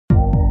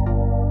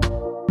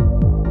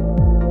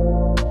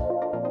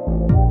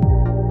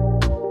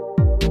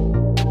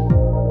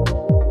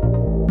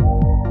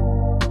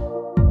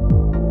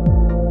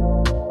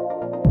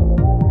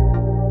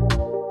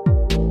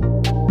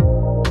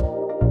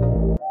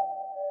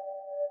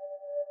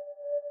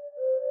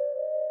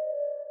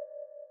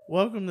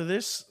Welcome to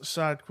this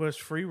side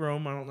quest free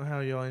roam. I don't know how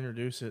y'all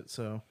introduce it,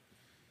 so.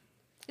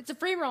 It's a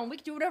free roam. We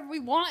can do whatever we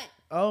want.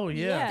 Oh,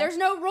 yeah. There's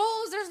no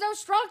rules. There's no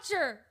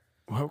structure.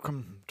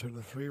 Welcome to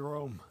the free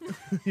roam.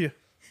 Yeah.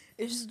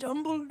 It's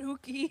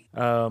Dumbledookie.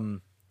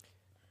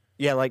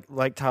 Yeah,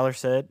 like Tyler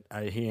said,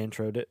 he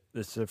introed it.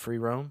 This is a free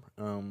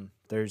roam.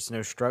 There's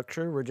no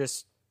structure. We're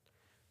just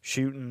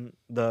shooting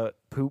the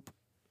poop.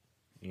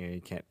 Yeah,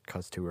 you can't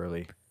cuss too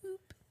early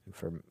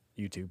for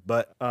YouTube.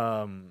 But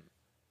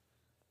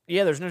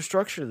yeah, there's no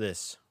structure to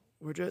this.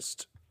 We're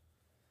just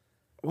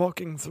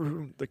walking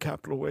through the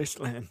capital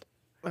wasteland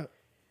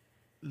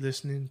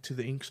Listening to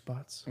the ink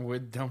spots.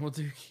 With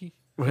Dumbledookie?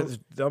 with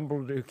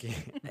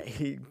Dumbledookie.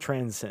 He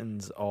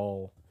transcends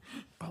all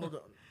Hold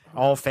on.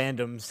 all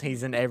fandoms.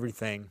 He's in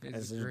everything.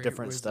 He's a There's great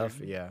different stuff.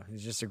 wizard. Yeah,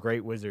 he's just a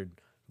great wizard.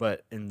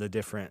 But in the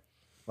different,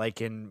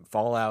 like in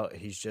Fallout,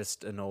 he's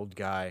just an old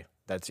guy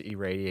that's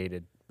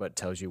irradiated but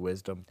tells you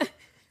wisdom.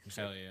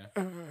 Hell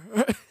yeah.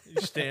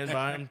 You stand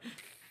by him.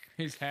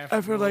 He's half I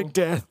feel ghoul. like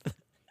death.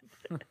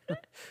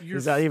 You're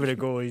He's not even a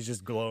ghoul. He's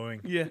just glowing.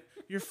 Yeah.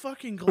 You're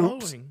fucking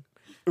glowing.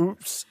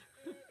 Oops.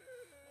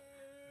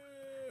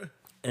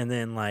 And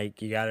then,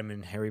 like, you got him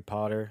in Harry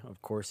Potter.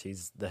 Of course,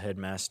 he's the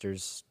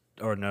headmaster's,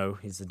 or no,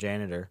 he's the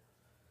janitor.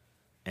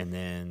 And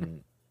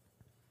then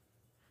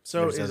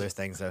So there's is, other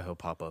things that he'll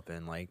pop up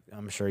in. Like,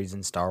 I'm sure he's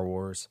in Star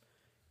Wars.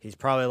 He's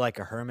probably like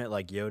a hermit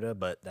like Yoda,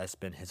 but that's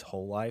been his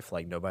whole life.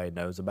 Like, nobody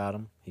knows about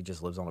him. He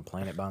just lives on a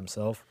planet by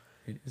himself.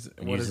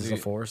 What uses is the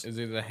he? Force. Is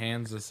he the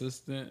Hand's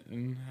assistant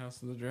in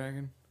House of the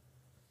Dragon?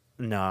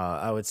 No,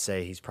 I would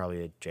say he's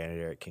probably a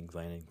janitor at King's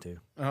Landing, too.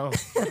 Oh,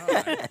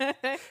 God.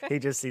 He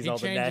just sees all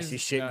the nasty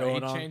shit going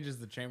he on. changes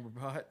the chamber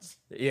pots.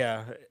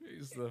 Yeah.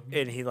 He's the,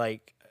 And he,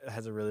 like,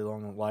 has a really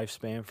long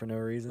lifespan for no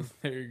reason.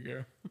 there you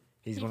go.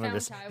 He's He one of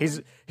found the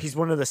Tywin. he's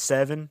one of the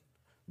 7,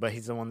 but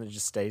he's the one that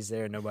just stays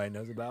there and nobody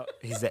knows about.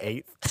 He's the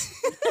 8th.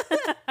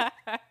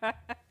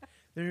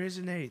 there is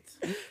an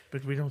 8th,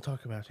 but we don't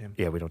talk about him.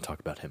 Yeah, we don't talk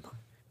about him.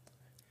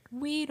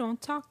 We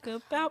don't talk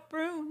about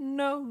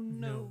Bruno.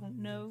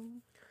 No.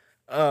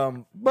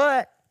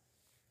 But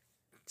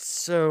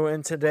so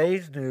in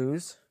today's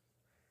news,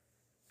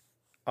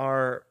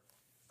 our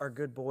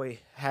good boy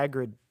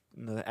Hagrid,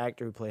 the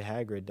actor who played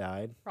Hagrid,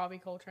 died. Robbie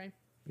Coltrane.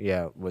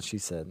 Yeah, what she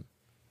said.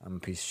 I'm a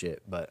piece of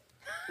shit, but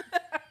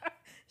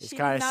it's She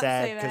kind did of not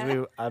say sad that.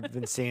 because I've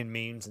been seeing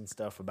memes and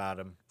stuff about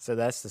him. So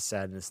that's the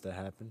sadness that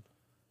happened.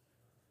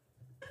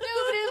 No,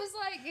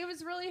 but it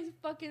was really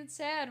fucking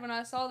sad when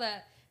I saw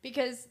that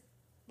because,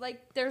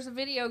 like, there's a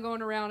video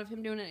going around of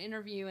him doing an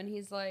interview and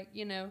he's like,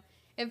 you know,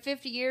 in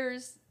 50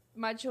 years,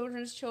 my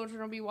children's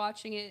children will be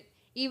watching it.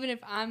 Even if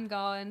I'm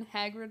gone,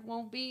 Hagrid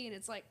won't be. And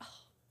it's like, oh,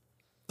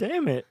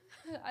 Damn it.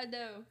 I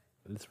know.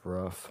 It's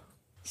rough.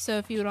 So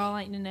if you would all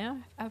like to know,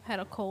 I've had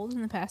a cold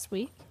in the past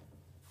week.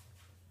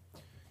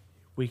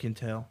 We can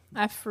tell.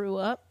 I threw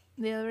up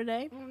the other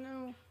day. Oh,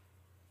 no.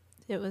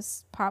 It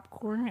was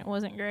popcorn. It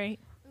wasn't great.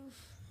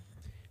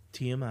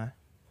 TMI.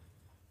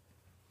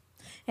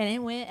 And it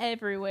went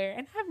everywhere.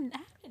 And I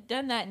haven't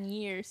done that in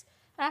years.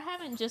 I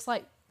haven't just,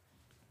 like,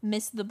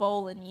 missed the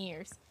bowl in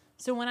years.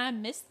 So when I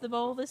missed the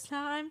bowl this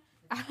time,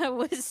 I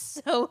was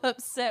so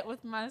upset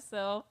with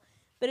myself.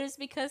 But it was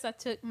because I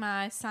took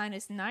my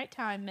sinus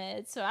nighttime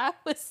med. So I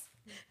was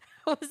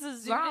a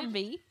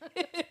zombie.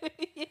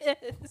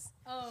 Yes.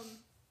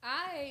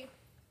 I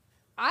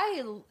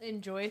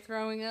enjoy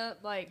throwing up.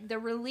 Like, the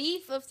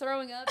relief of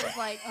throwing up is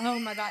like, oh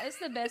my God, it's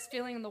the best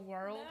feeling in the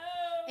world.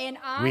 And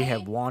We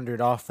have wandered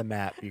off the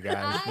map, you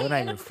guys. We're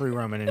not even free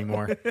roaming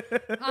anymore.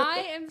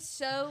 I am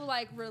so,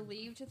 like,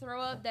 relieved to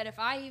throw up that if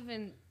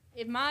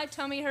my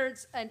tummy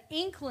hurts an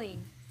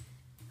inkling,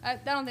 I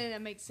don't think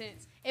that makes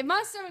sense. If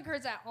my stomach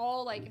hurts at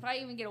all, like, if I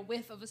even get a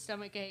whiff of a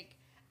stomach ache,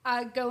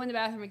 I go in the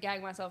bathroom and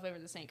gag myself over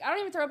the sink. I don't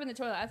even throw up in the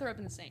toilet. I throw up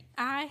in the sink.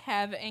 I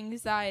have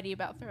anxiety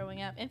about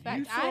throwing up. In fact,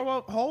 You throw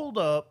up. Hold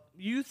up.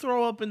 You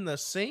throw up in the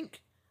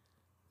sink?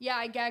 Yeah,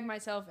 I gag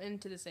myself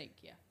into the sink,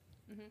 yeah.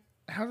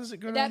 How does it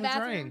go That down the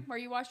bathroom drain? where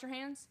you wash your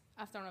hands,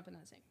 I've thrown up in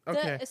that sink.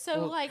 Okay. So,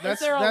 well, like, is that's-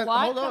 there a that-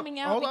 lot hold up, coming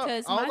out? hold up,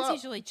 Because hold mine's up.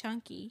 usually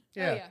chunky.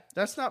 Yeah, yeah.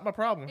 that's not my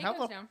problem. It How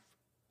goes the down.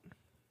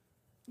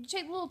 You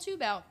take the little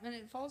tube out and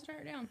it falls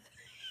right down.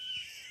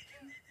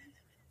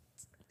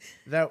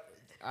 that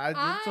I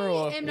did throw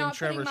up am in not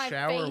putting Trevor's my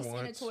shower face in a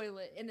once.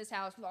 toilet in this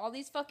house with all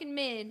these fucking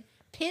men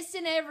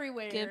pissing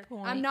everywhere. Good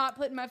point. I'm not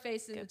putting my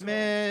face in the toilet.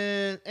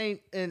 Man,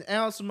 ain't an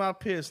ounce of my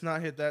piss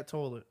not hit that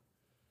toilet.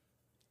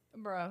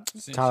 Bro.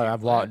 Since Tyler, you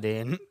I've walked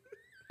in.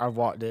 I've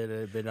walked in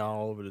and been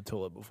all over the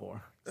toilet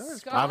before.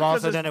 Scott, I've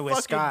also Because done it's it with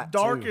fucking Scott,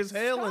 dark too. as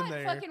hell Scott in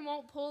there. fucking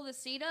won't pull the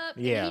seat up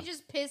Yeah. and he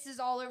just pisses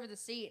all over the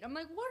seat. I'm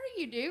like, what are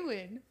you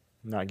doing?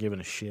 Not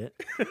giving a shit.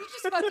 You're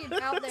just fucking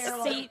out there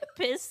like, Seat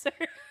pisser.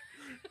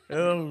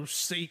 Oh,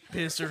 seat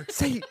pisser.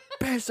 Seat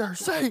pisser,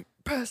 seat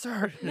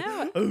pisser.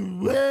 No,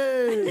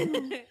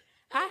 Away.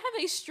 I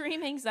have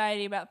extreme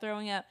anxiety about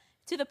throwing up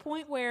to the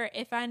point where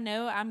if I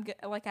know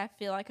I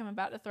feel like I'm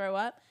about to throw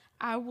up,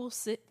 I will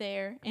sit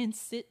there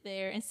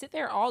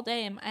all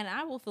day, and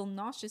I will feel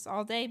nauseous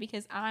all day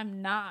because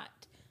I'm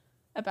not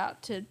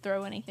about to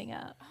throw anything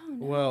up. Oh,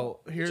 no. Well,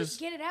 You here's just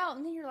get it out,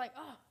 and then you're like,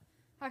 oh,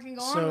 I can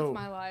go on So- with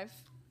my life.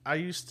 I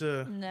used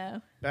to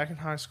No, back in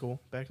high school,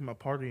 back in my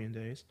partying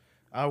days,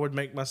 I would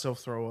make myself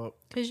throw up.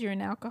 because you're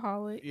an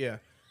alcoholic. Yeah.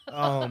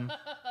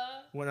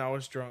 When I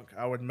was drunk,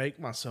 I would make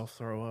myself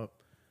throw up.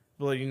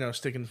 Well,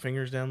 sticking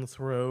fingers down the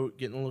throat,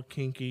 getting a little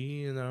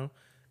kinky, and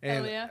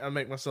yeah. I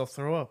make myself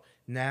throw up.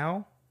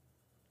 Now,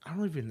 I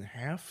don't even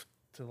have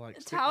to stick my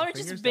Tyler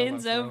fingers just down my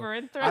bends throat. over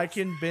and throws. I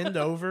can bend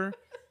over,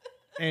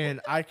 and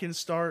I can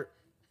start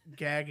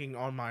gagging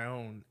on my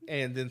own,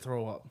 and then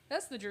throw up.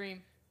 That's the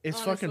dream. It's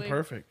Honestly. fucking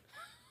perfect.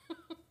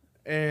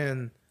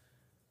 And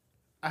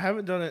I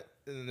haven't done it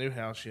in the new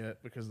house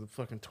yet because the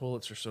fucking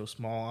toilets are so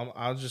small.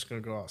 I was just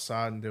gonna go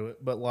outside and do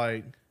it, but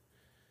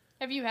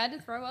Have you had to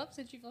throw up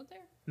since you've lived there?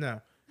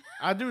 no,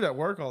 I do it at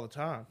work all the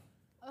time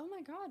Oh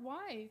my god,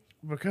 why?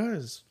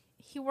 because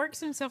He works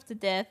himself to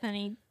death,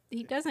 and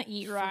he doesn't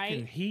eat fucking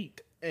right.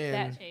 heat That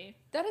and too.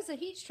 That is a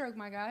heat stroke,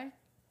 my guy.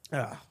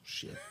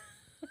 shit.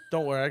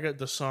 Don't worry, I got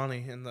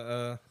Dasani and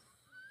the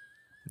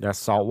That's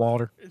salt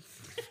water.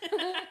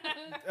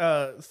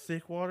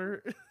 thick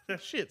water.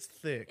 That shit's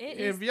thick. It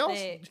If is y'all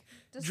thick.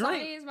 Dasani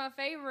Drink. is my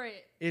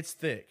favorite. It's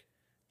thick.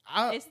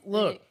 It's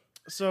Look. thick.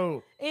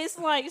 So It's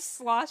like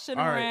sloshing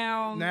all right,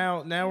 around. now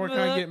we're kind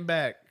Look. of getting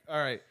back. All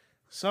right,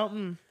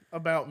 something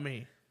about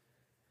me.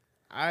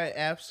 I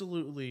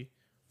absolutely,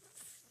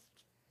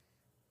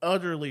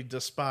 utterly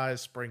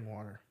despise spring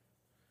water.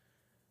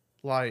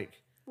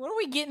 Like What are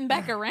we getting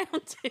back around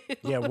to?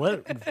 Yeah,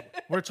 what?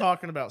 we're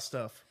talking about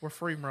stuff. We're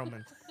free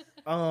roaming.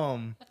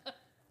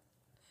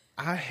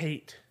 I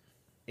hate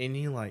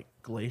any like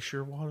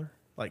glacier water,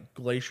 like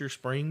Glacier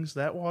Springs.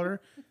 That water.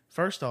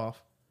 First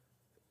off,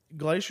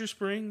 Glacier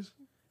Springs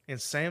and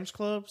Sam's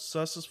Club,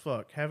 sus as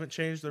fuck. Haven't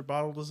changed their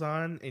bottle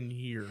design in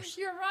years.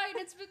 You're right.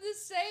 It's been the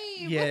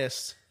same.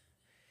 Yes.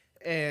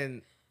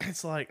 And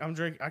it's like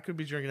I could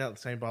be drinking out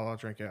the same bottle I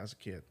drank out as a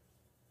kid.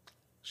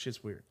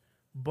 Shit's weird.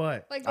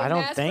 But Like I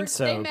don't think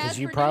so, 'cause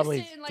you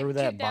probably threw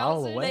that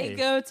bottle 2000. away. They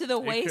go to the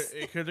waste.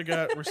 it could have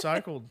got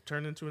recycled,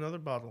 turned into another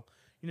bottle.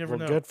 You never Well,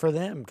 know. good for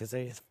them because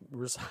they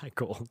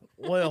recycle.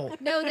 Well,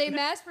 No, they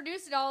mass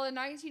produced it all in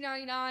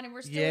 1999, and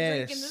we're still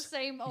drinking the Yes.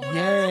 same old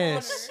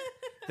Yes.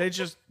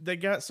 ass they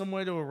got some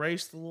way to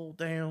erase the little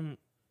damn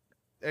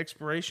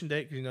expiration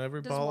date because every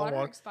water. Does bottle water of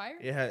water. expire?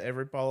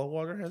 Every bottle of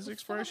water has an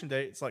expiration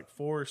date. It's like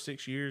 4 or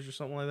 6 years or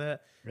something like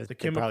that. They The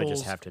probably chemicals.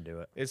 just have to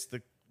do it.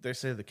 They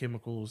say the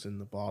chemicals in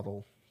the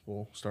bottle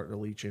will start to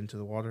leach into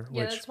the water.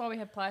 Yeah, which that's why we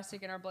have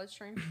plastic in our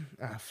bloodstream.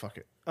 fuck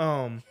it.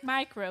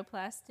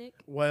 Microplastic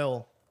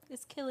Well,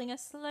 is killing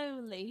us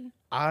slowly.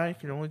 I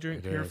can only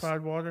drink It is.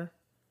 purified water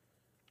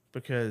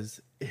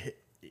because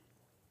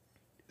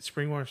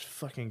spring water is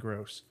fucking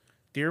gross.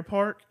 Deer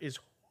Park is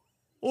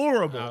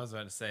horrible. I was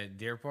about to say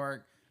Deer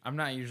Park. I'm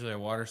not usually a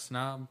water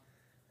snob,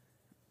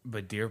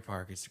 but Deer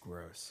Park is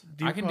gross.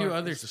 Deer I can do Park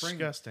other is spring.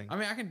 disgusting. I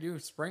mean, I can do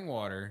spring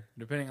water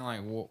depending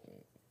on like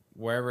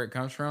wherever it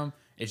comes from.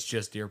 It's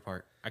just Deer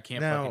Park. I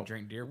can't Now, fucking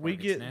drink Deer Park. we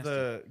It's get nasty.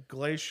 the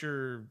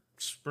Glacier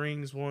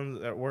Springs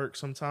one at work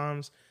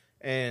sometimes,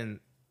 and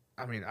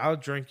I mean, I'll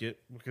drink it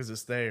because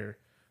it's there.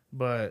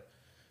 But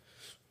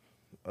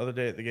other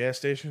day at the gas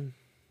station,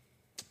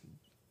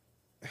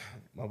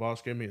 my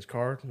boss gave me his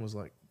card and was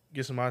like,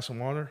 "Get some ice and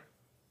water."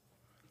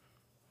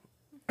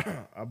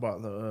 I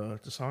bought the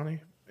Dasani,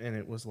 and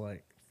it was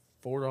like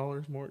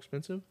 $4 more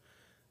expensive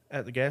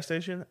at the gas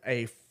station.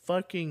 A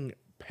fucking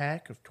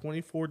pack of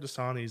 24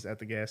 Dasanis at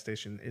the gas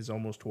station is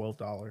almost $12.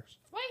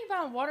 Why are you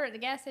buying water at the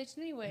gas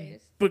station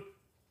anyways? But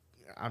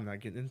I'm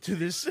not getting into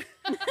this.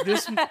 All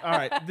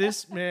right,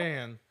 this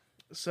man.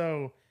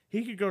 So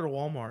he could go to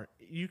Walmart.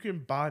 You can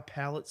buy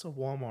pallets of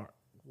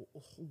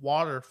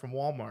water from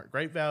Walmart.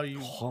 Great value.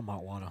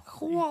 Walmart water.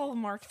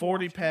 Walmart.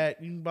 40 pack.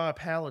 You can buy a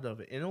pallet of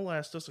it, and it'll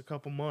last us a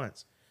couple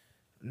months.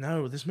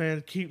 No, this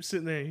man keeps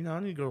sitting there. I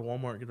need to go to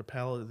Walmart and get a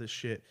pallet of this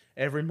shit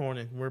every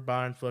morning. We're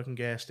buying fucking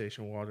gas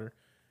station water,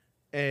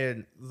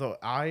 and the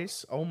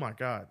ice. Oh my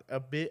god,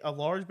 a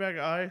large bag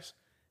of ice.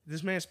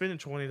 This man's spending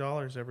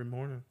 $20 every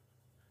morning.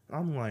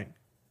 I'm like,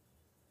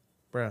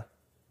 bruh,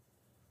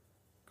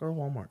 go to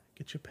Walmart,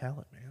 get you a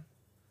pallet, man.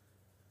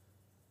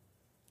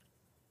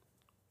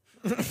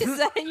 Is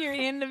that your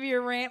end of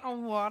your rant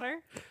on water?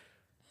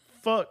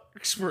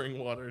 Fuck spring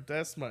water.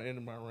 That's my end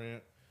of my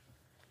rant.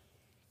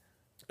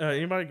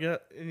 Anybody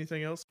got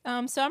anything else?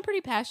 So I'm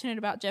pretty passionate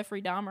about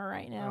Jeffrey Dahmer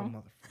right Oh,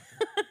 now,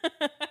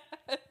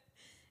 motherfucker.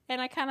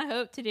 and I kind of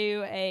hope to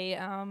do a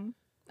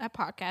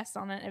podcast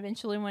on it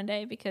eventually one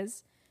day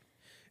because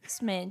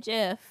this man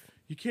Jeff.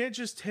 You can't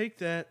just take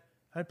that.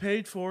 I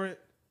paid for it.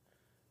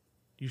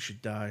 You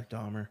should die,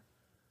 Dahmer.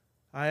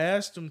 I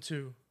asked them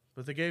to,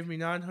 but they gave me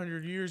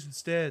 900 years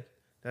instead.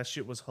 That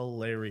shit was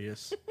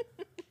hilarious.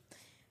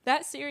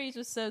 That series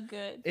was so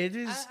good. It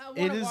is. I It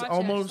wanna is watch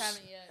almost. It, I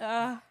just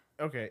haven't yet.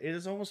 Okay, it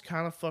is almost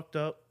kind of fucked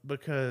up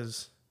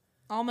because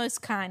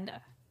Almost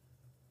kinda.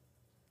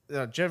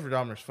 Jeffrey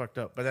Dahmer's fucked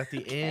up, but at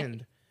the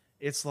end,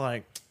 it's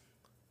like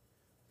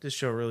this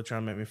show really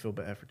trying to make me feel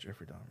bad for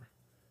Jeffrey Dahmer,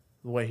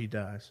 the way he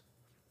dies.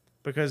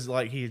 because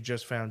like he had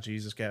just found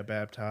Jesus, got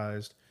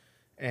baptized,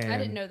 and I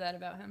didn't know that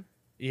about him.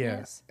 Yeah,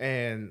 Yes.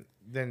 and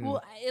then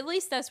Well, at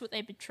least that's what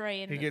they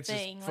portray in he the gets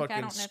thing. his Like, I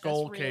fucking don't know if that's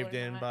skull real caved or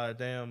in not. by a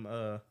damn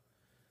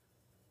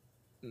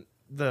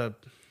the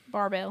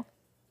Barbell.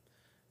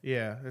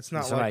 yeah. It's Did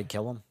not somebody like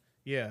kill him?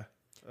 yeah.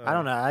 I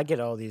don't know. I get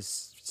all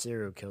these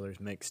serial killers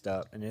mixed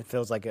up, and it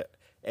feels like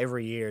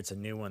every year it's a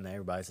new one that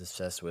everybody's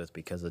obsessed with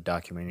because the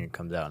documentary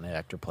comes out and the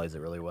actor plays it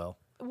really well.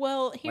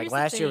 Well, here's Like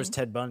last the year was thing.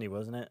 Ted Bundy,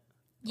 wasn't it? Or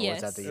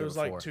Yes. was that the It year was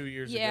before? like 2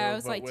 years ago. Yeah, it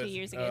was but like 2 with,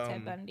 years ago.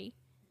 Ted Bundy.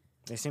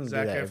 They seem to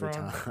Zac do that every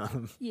Efron?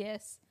 time.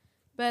 Yes,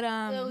 but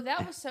So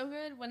that was so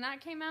good. When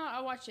that came out,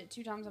 I watched it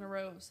 2 times in a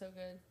row. It was so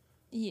good.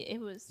 yeah,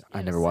 it was. I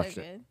it never was watched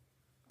so it. good.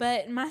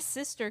 But my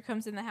sister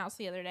comes in the house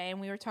the other day, and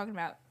we were talking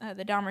about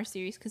the Dahmer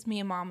series because me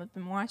and Mom have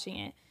been watching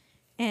it.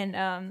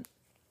 And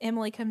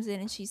Emily comes in,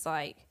 and she's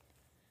like,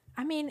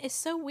 I mean, it's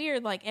so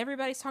weird. Like,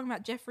 everybody's talking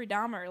about Jeffrey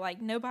Dahmer. Like,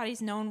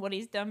 nobody's known what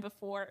he's done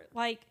before.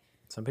 Like,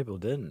 Some people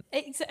didn't.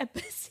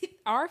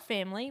 our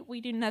family, we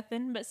do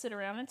nothing but sit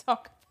around and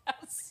talk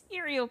about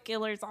serial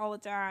killers all the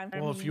time.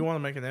 Well, if you want to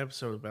make an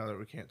episode about it,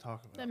 we can't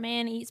talk about The it.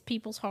 man eats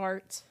people's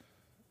hearts.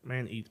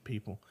 Man eats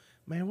people.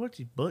 Man, what's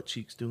your butt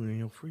cheeks doing in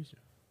your freezer?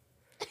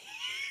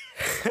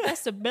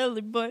 That's a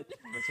belly button.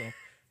 That's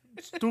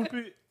a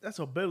stupid. That's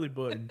a belly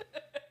button.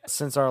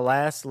 Since our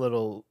last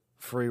little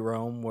free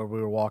roam where we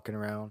were walking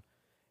around,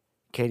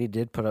 Katie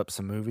did put up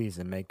some movies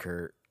and make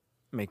her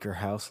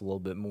house a little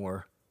bit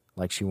more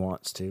like she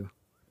wants to.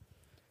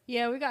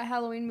 Yeah, we got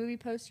Halloween movie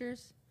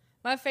posters.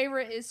 My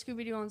favorite is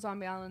Scooby Doo on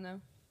Zombie Island,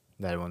 though.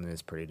 That one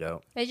is pretty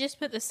dope. They just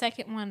put the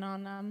second one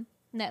on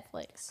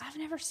Netflix. I've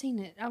never seen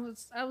it. I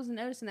was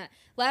noticing that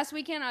last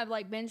weekend. I've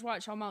like binge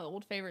watched all my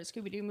old favorite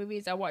Scooby Doo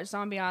movies. I watched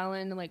Zombie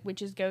Island and like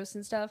Witches, Ghosts,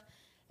 and stuff.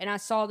 And I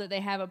saw that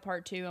they have a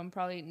part 2. I'm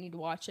probably need to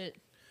watch it.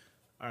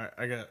 All right,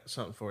 I got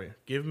something for you.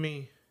 Give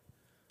me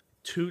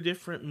 2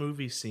 different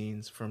movie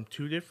scenes from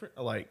 2 different,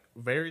 like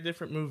very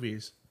different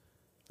movies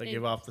that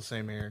give off the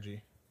same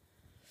energy.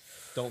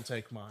 Don't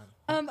take mine.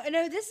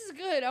 No, this is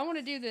good. I want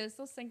to do this.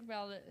 Let's think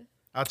about it.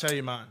 I'll tell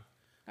you mine.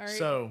 All right.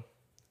 So,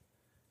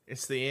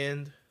 it's the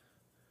end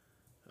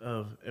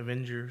of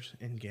Avengers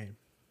Endgame.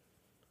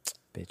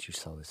 Bet you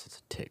saw this as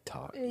a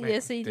TikTok.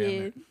 Yes, he damn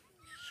did. it.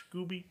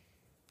 Scooby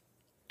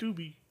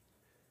Dooby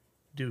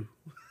Doo.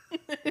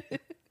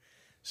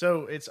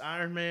 So it's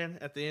Iron Man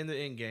at the end of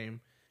Endgame,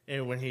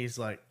 and when he's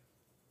like,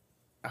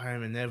 "I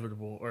am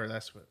inevitable," or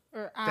that's what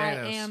Or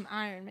Thanos. I am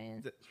Iron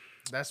Man.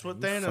 that's what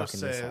You Thanos fucking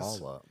this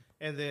says. all up.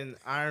 And then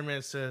Iron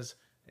Man says,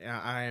 "Yeah,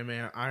 I am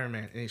Iron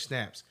Man," and he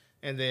snaps.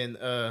 And then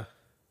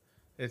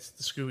it's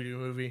the Scooby Doo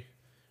movie.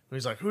 And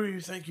he's like, "Who do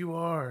you think you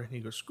are?" And he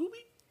goes,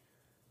 "Scooby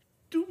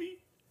Dooby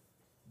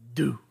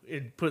Doo."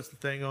 It puts the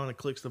thing on and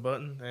clicks the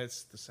button.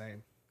 That's the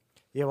same.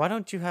 Yeah, why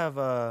don't you have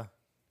the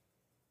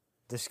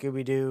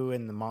Scooby Doo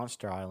and the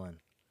Monster Island?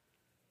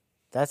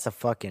 That's a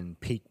fucking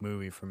peak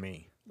movie for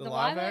me. The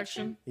live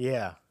action?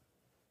 Yeah.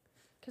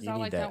 Because You I need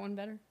like that. that one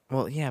better.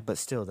 Well, yeah, but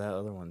still, that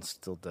other one's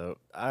still dope.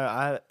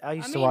 I used I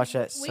to mean, watch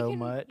that we so can-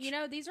 much. You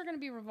know, these are going to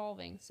be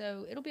revolving,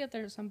 so it'll be up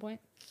there at some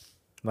point.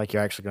 Like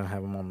you're actually gonna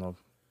have them on the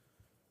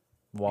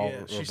wall.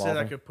 Yeah, she revolving. said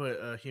I could put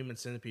a Human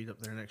Centipede up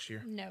there next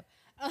year. No.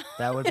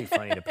 That would be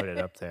funny to put it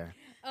up there.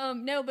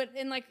 No, but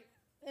in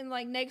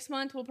next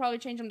month we'll probably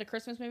change them to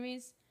Christmas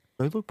movies.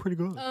 They look pretty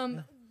good.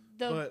 The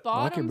But-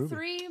 I like your bottom movie.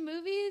 3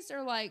 movies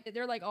are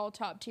they're all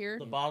top tier.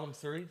 The bottom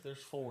 3,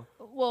 there's 4.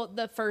 Well,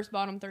 the first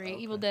bottom 3: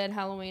 Evil Dead,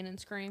 Halloween, and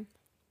Scream.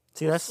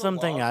 See, that's the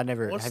something Lo- I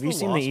never. what's Have you the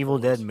seen the Lost Evil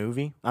Dead Boys?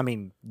 movie? I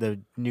mean,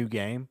 the new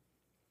game.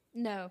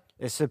 No.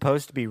 It's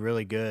supposed to be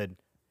really good,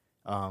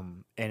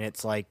 and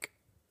it's like,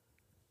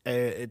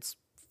 it's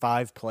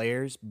 5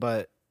 players,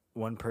 but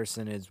one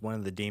person is one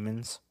of the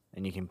demons,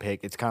 and you can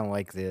pick. It's kind of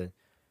like the,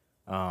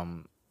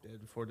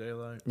 Dead Before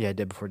Daylight. yeah,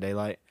 Dead Before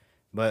Daylight,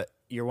 but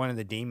you're one of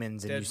the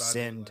demons, and Dead you by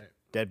send Daylight.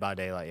 Dead by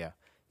Daylight. Yeah,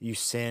 you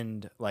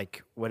send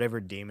like whatever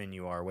demon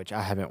you are, which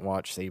I haven't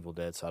watched The Evil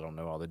Dead, so I don't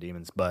know all the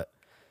demons, but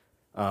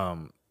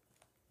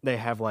they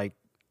have like,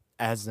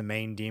 as the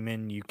main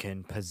demon, you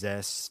can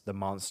possess the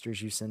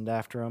monsters you send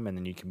after them, and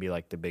then you can be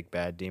like the big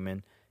bad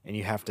demon, and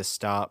you have to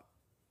stop.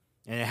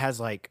 And it has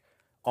like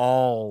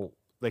all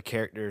the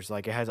characters,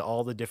 like it has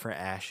all the different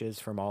ashes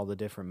from all the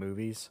different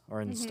movies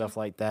or and stuff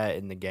like that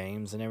in the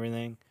games and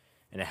everything,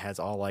 and it has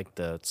all like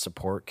the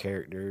support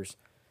characters,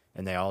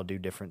 and they all do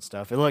different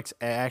stuff. It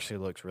actually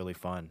looks really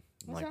fun.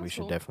 That Like we sounds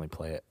should cool. definitely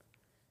play it.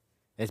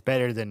 It's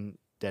better than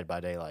Dead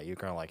by Daylight. You're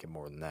gonna like it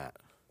more than that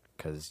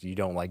because you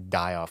don't like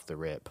die off the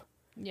rip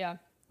Yeah.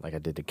 like I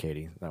did to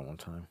Katie that one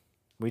time.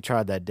 We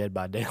tried that Dead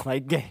by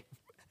Daylight game.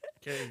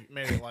 Okay,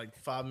 made it like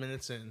 5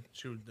 minutes in.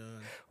 She was done.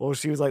 Well,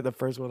 she was like the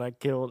first one I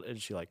killed,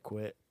 and she like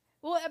quit.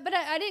 Well, but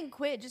I didn't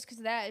quit just because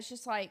of that. It's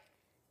just like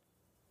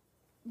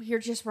you're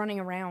just running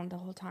around the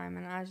whole time,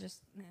 and I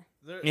just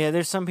Yeah,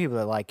 there's some people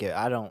that like it.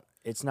 I don't.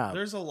 It's not,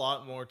 There's a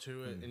lot more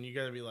to it, and you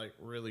got to be like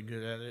really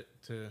good at it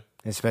to.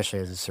 especially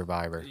as a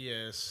survivor.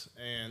 Yes,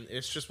 and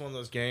it's just one of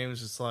those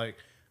games. It's like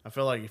I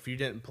feel like if you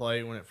didn't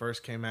play when it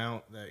first came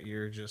out, that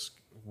you're just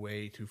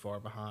way too far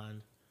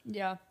behind.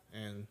 yeah.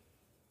 And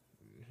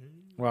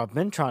Well, I've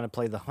been trying to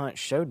play the Hunt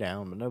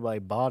Showdown, but nobody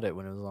bought it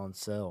when it was on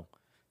sale.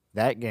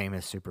 That game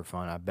is super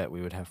fun. I bet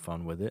we would have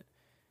fun with it.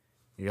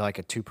 You're like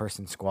a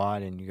 2-person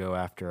squad and you go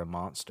after a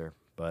monster,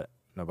 but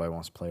nobody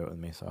wants to play it with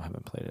me, so I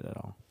haven't played it at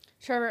all.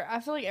 Trevor, I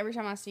feel like every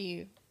time I see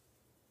you,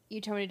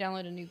 you tell me to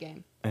download a new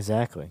game,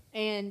 Exactly.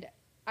 and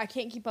I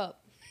can't keep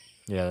up.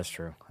 Yeah, that's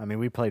true. I mean,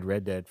 we played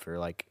Red Dead for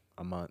like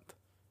a month,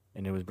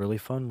 and it was really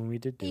fun when we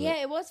did do Yeah,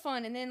 it. it was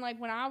fun, and then like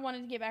when I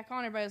wanted to get back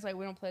on, everybody was like,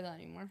 "We don't play that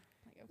anymore."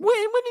 Like, okay.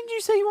 When did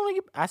you say you want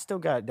to get? I still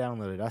got it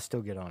downloaded. I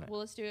still get on it. Well,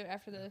 let's do it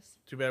after this.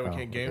 Too bad we Oh,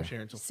 can't game okay.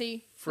 share until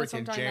See, that's what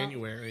I'm freaking talking about.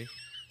 January.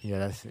 Yeah,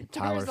 that's Trevor's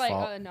Tyler's like,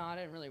 fault. no, I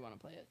didn't really want to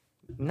play it.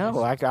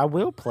 No, I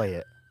will play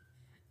it.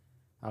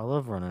 I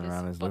love running This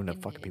around as Luna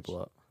fucking fucking bitch.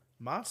 people up.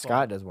 My fault.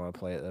 Scott doesn't want to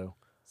play it though.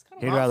 It's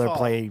kind He'd of My rather fault.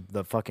 play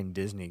the fucking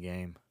Disney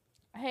game.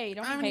 hey,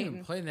 don't I be haven't hating.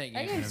 even played that game.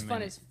 That in a game's fun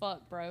minute. as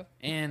fuck, bro.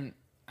 And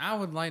I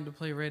would like to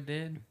play Red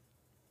Dead.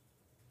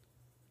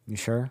 You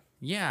sure?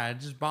 Yeah, I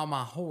just bought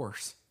my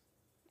horse.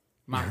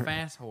 My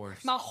fast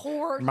horse. My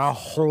horse. My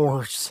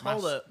horse. My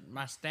Hold s- up.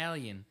 My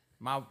stallion.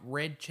 My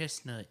red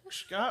chestnut.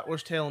 Scott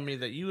was telling me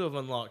that you have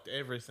unlocked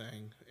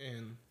everything,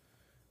 and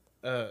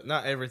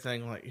not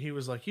everything. Like he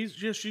was like,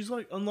 she's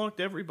like unlocked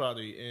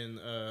everybody in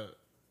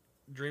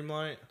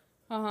Dreamlight.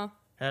 Uh-huh.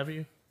 Have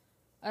you?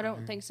 I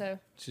don't think so.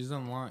 She's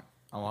unlocked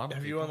a lot of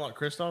Have you people. unlocked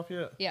Kristoff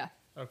yet? Yeah.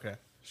 Okay.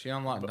 She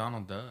unlocked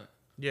Donald Duck.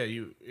 Yeah,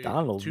 you.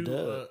 Donald to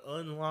Duck.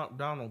 unlock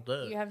Donald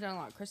Duck. You have to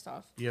unlock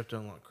Kristoff. You have to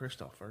unlock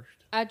Kristoff first.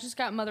 I just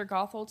got Mother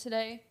Gothel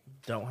today.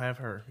 Don't have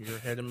her. You're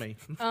ahead of me.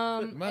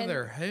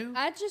 Mother and who?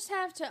 I just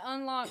have to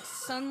unlock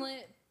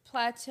Sunlit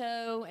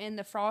Plateau and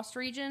the Frost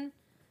region,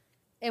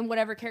 and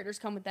whatever characters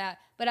come with that.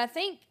 But I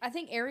think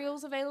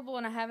Ariel's available,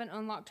 and I haven't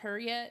unlocked her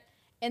yet.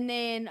 And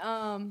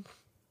then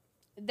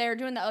they're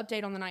doing the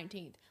update on the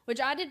 19th,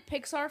 which I did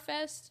Pixar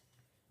Fest,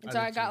 and I so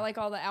did I got too. like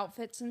all the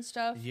outfits and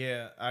stuff.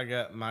 Yeah, I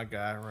got my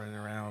guy running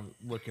around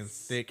looking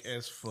thick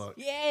as fuck.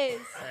 Yes,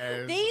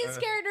 As, these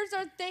characters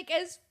are thick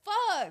as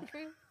fuck.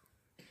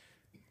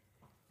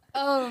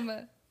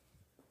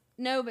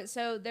 No, but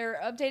so they're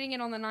updating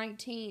it on the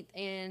 19th,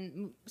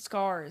 and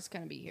Scar is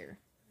gonna be here,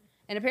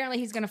 and apparently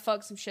he's gonna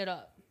fuck some shit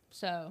up.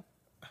 So,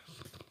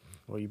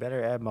 Well, you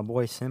better add my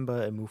boy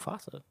Simba and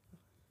Mufasa,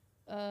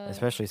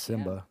 especially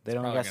Simba. They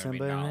don't Probably got gonna be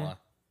Simba in there. Nala.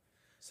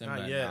 Simba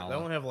Not and yet. Nala. They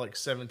only have like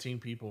 17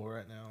 people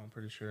right now. I'm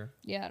pretty sure.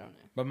 yeah, I don't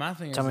know. But my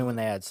thing Tell me is, when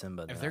they add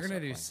Simba. if then they're I'll gonna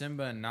start do playing.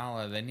 Simba and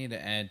Nala, they need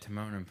to add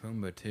Timon and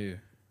Pumbaa too.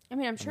 I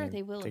mean, I'm sure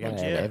they will. They gotta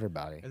eventually. add Yeah.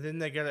 everybody. And then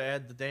they gotta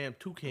add the damn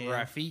toucan.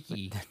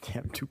 Rafiki.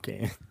 Damn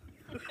toucan.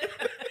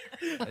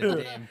 A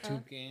damn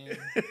toucan.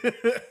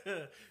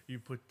 You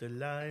put the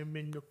lime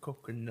in your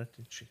coconut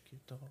and shake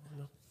it all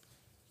up.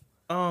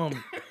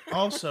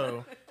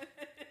 Also,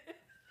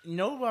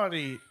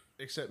 nobody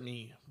except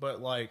me, but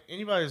like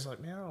anybody's like,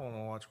 man, I don't want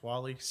to watch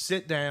Wally.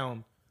 Sit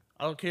down.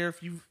 I don't care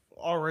if you've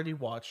already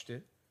watched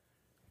it.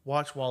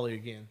 Watch Wally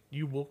again.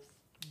 You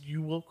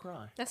will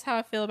cry. That's how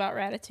I feel about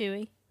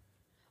Ratatouille.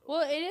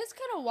 Well, it is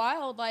kind of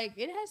wild. Like,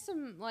 it has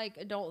some like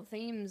adult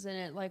themes in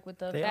it, like with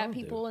the They all fat do.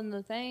 people and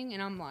the thing.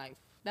 And I'm like,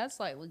 that's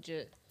like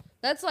legit.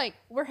 That's like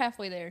we're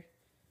halfway there.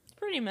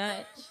 Pretty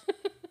much.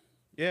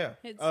 Yeah.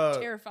 It's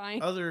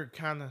terrifying. Other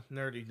kind of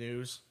nerdy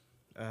news,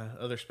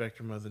 other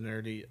spectrum of the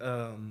nerdy.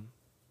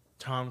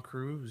 Tom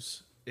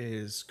Cruise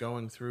is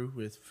going through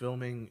with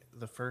filming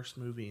the first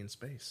movie in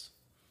space.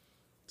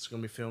 It's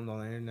going to be filmed on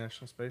the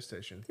International Space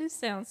Station. This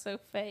sounds so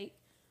fake.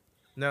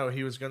 No,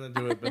 he was going to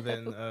do it, but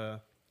then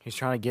He's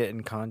trying to get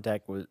in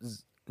contact with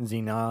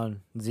Xenu.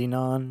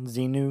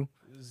 Xenoc.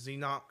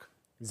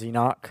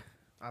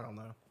 I don't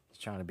know. He's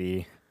trying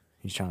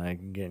to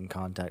get in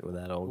contact with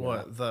that old guy.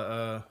 What?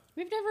 The,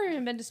 We've never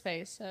even been to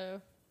space,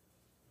 so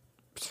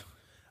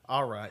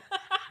all right.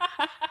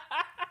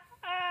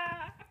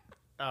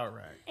 All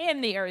right.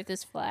 And the Earth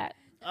is flat.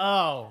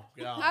 Oh,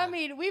 God. I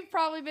mean, we've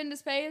probably been to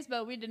space,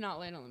 but we did not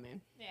land on the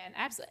moon. Yeah,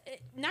 absolutely.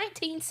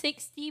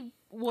 1960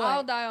 what?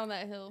 I'll die on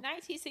that hill.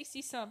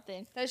 1960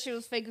 something. That shit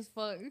was fake as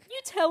fuck. You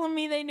telling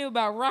me they knew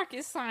about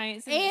rocket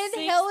science in And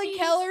the Helen 60s?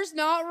 Keller's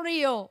not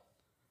real.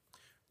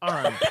 All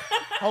right.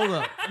 Hold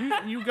up.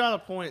 You got a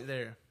point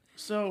there.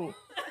 So,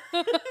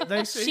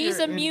 they sit She's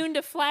here and- immune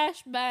to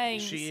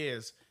flashbangs. She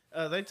is.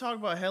 They talk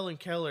about Helen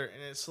Keller,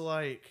 and it's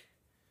like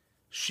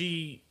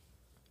she's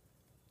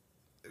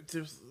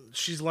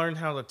learned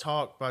how to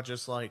talk by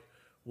just like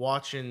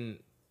watching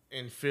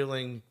and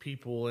feeling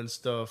people and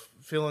stuff,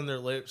 feeling their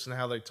lips and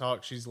how they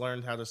talk. She's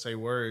learned how to say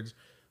words,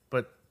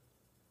 but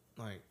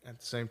like at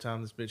the same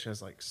time, this bitch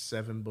has like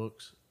 7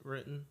 books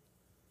written.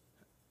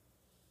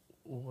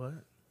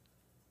 What?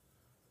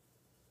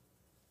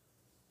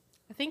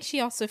 I think she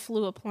also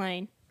flew a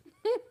plane.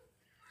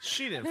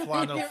 She didn't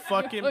fly no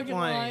fucking Fucking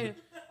plane. lying.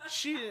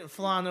 She didn't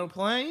fly no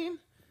plane.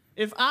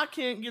 If I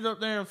can't get up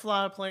there and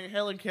fly a plane,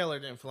 Helen Keller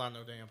didn't fly no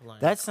damn plane.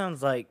 That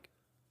sounds like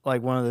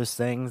one of those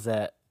things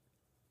that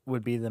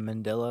would be the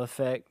Mandela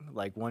effect.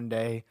 Like one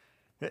day,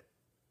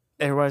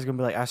 everybody's gonna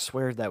be like, "I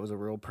swear that was a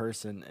real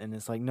person," and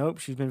it's like, "Nope,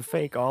 she's been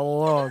fake all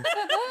along."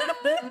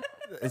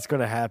 It's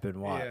gonna happen.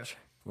 Watch.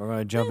 We're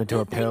gonna jump into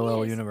a thing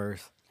parallel is-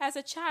 universe. as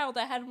a child,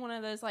 I had one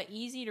of those like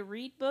easy to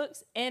read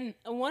books, and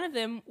one of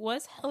them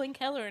was Helen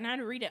Keller, and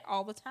I'd read it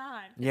all the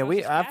time. Yeah,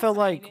 I felt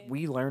like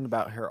we learned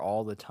about her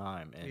all the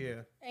time. And Yeah.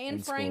 Anne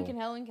In Frank school. and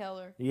Helen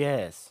Keller.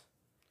 Yes.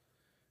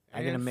 I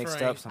get Anne them mixed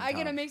Frank. up sometimes. I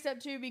get them mixed up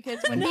too because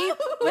when he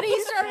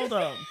started, Hold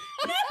up.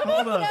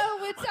 Hold up.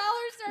 no, when Tyler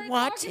started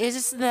What talking,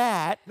 is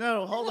that?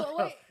 No, hold No, up.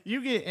 wait.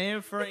 You get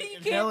Anne Frank You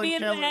and can't Helen be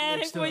in the Keller attic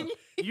mixed up. when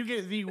You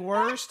get the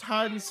worst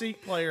hide and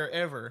seek player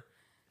ever,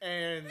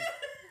 and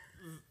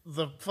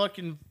the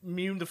fucking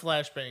immune to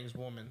flashbangs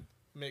woman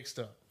mixed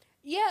up.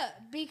 yeah,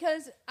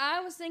 because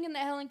I was thinking that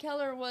Helen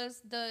Keller was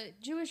the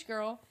Jewish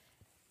girl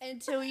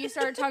until you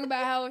started talking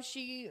about how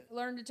she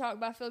learned to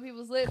talk by feeling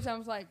people's lips. I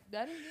was like,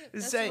 that ain't it.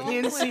 Is That's that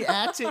the wrong one.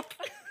 Asiatic?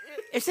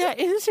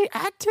 Is she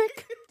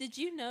attic? Did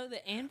you know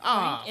that Anne Frank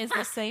Ah, is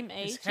the same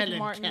age as Helen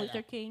Martin Keller.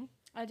 Luther King?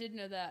 I did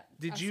know that.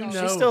 Did I you saw it.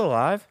 know- She's still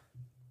alive?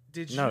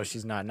 Did you? No,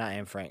 she's not. Not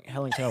Anne Frank.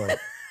 Helen Keller.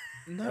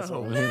 No. That's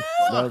what we mean.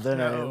 No, they're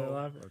not No.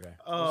 alive? Okay.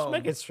 Um, Just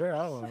make it sure. I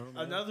don't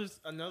know.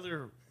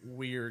 Another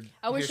weird.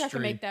 I wish I history.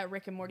 could make that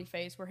Rick and Morty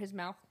face where his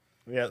mouth.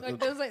 Yeah. Like,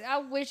 there was like, I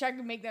wish I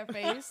could make that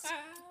face.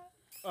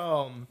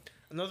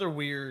 Another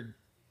weird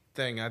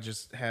thing I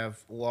just have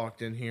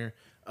locked in here.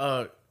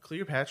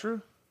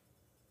 Cleopatra,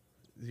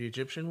 the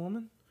Egyptian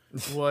woman,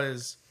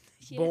 was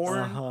born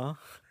Uh-huh.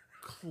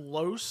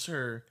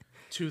 closer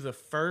to the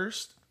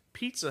first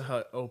Pizza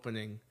Hut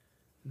opening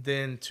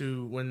than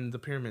to when the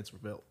pyramids were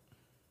built.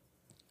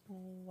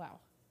 Wow.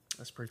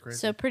 That's pretty crazy.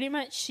 So pretty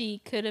much she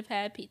could have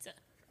had pizza.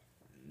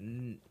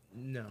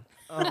 No.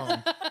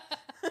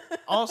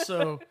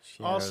 Also,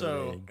 She had a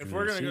really if good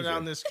we're gonna go Caesar.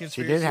 down this She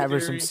conspiracy did have her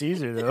theory, some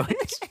Caesar, though.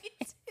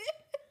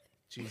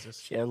 Jesus,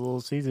 She had little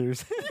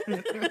Caesars.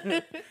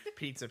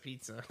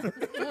 pizza.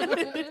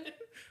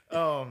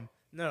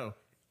 No.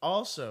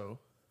 Also,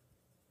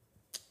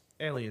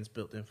 aliens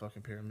built them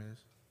fucking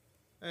pyramids.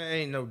 There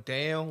ain't no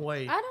damn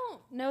way. I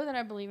don't know that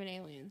I believe in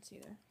aliens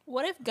either.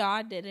 What if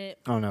God did it?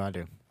 Oh, no, I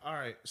do. All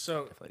right,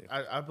 so Definitely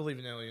do. I believe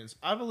in aliens.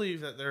 I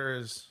believe that there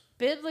is.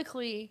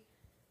 Biblically,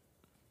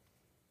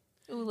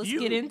 Ooh, let's You-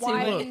 get into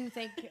why Look, do you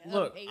think of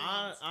Look,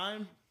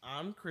 aliens?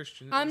 I'm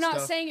Christian. I'm and not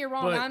stuff, saying you're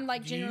wrong. but I'm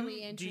like do you-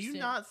 genuinely Do interested. you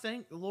not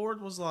think the Lord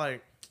was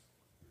like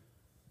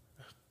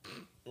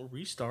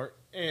restart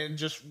and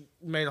just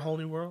made a whole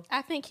new world?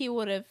 I think he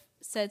would have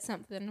said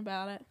something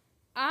about it.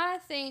 I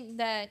think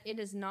that it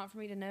is not for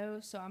me to know,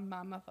 so I'm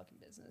mind my fucking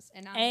business,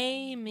 and I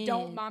Amen.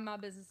 don't mind my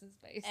business in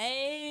space.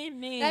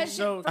 Amen. That's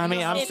So- I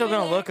mean, I'm If still it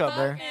gonna ain't look up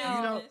there. fucking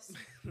You know, honest.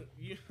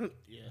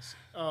 yes.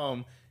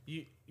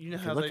 You know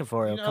If how you're they, looking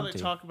for it, you it'll know how come they to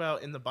you. talk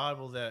about in the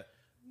Bible that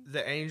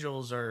the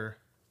angels are,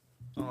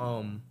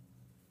 not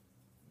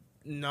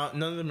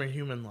none of them are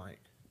human like.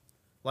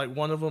 Like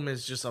one of them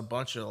is just a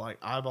bunch of like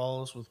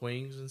eyeballs with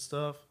wings and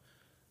stuff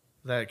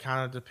that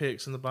kind of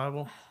depicts in the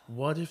Bible.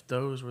 What if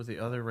those were the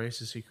other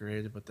races he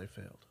created, but they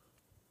failed?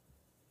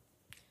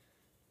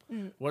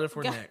 What if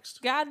we're God,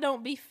 next? God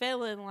don't be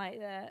failing like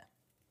that.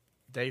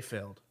 They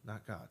failed,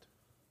 not God.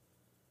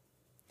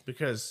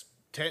 Because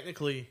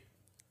technically,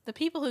 The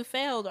people who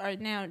failed are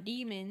now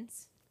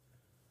demons.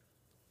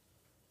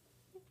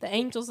 The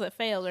angels that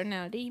failed are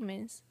now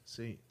demons.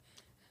 see.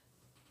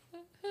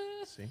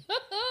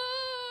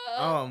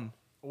 Oh,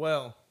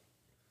 Well,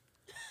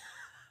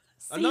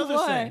 See another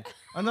what? thing.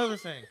 Another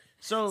thing.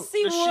 So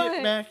See the what?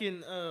 ship back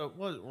in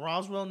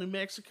Roswell, New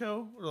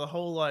Mexico, where the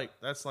whole like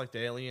that's like the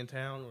alien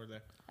town where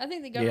I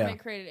think the government Yeah.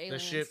 created the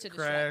aliens ship to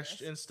crashed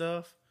distract us. and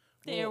stuff.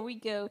 There Well, we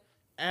go.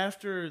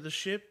 after the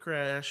ship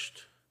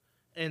crashed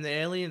and the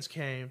aliens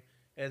came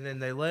and then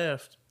they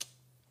left,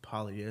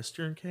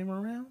 polyester came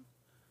around.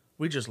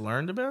 We just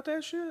learned about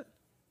that shit.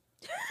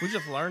 We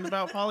just learned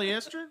about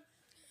polyester.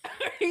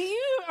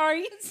 Are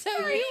you So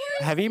you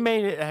were Have you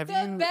made it? Have the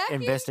you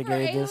vacuum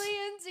investigated for this?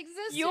 aliens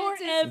existence Your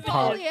is evidence.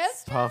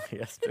 polyester.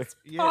 Polyester.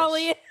 Yes.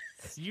 Poly?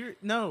 You're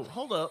no,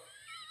 hold up.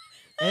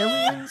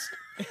 Aliens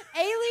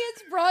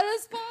Aliens brought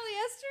us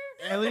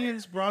polyester.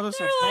 aliens brought us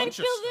They're a like, bunch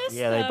of "Fill stuff. this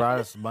Yeah, they stuff." brought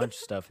us a bunch of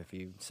stuff if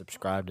you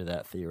subscribe to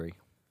that theory.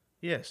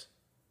 Yes.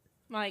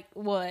 Like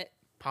what?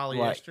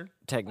 Polyester.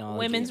 Technology.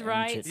 Women's ancient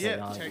rights. Yeah,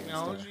 and stuff.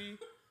 technology.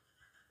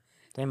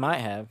 They might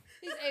have.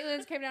 These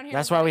aliens came down here.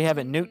 That's and why we like,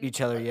 haven't nuked each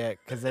other yet,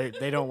 because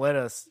they don't let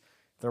us.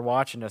 They're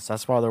watching us.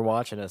 That's why they're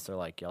watching us. They're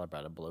like, y'all are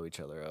about to blow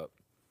each other up.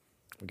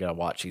 We gotta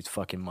watch these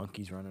fucking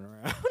monkeys running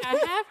around. I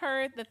have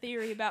heard the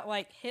theory about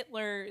like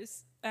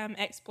Hitler's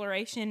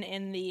exploration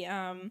in the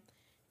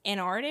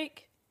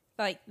Antarctic.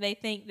 Like they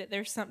think that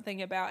there's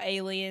something about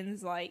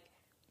aliens like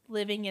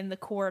living in the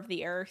core of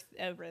the earth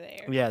over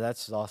there. Yeah,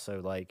 that's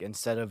also like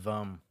instead of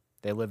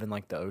they live in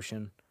like the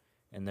ocean,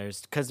 and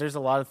there's a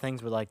lot of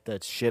things with like the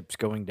ships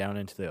going down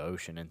into the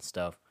ocean and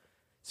stuff.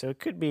 So it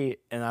could be,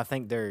 and I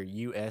think they're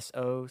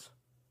USOs,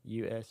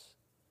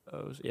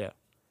 yeah,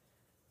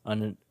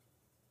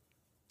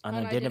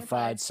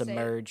 unidentified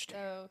submerged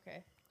Oh,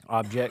 okay.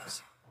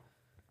 objects.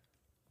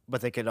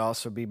 But they could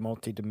also be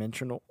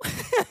multidimensional.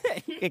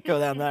 You could go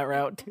down that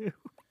route too.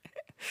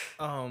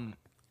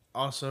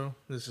 Also,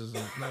 this is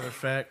another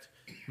fact.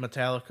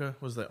 Metallica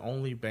was the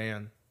only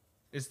band.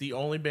 It's the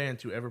only band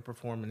to ever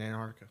perform in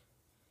Antarctica.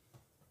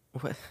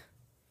 What?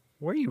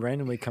 Where you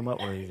randomly come up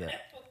with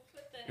that?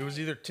 It was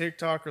either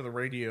TikTok or the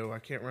radio. I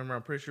can't remember.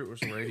 I'm pretty sure it was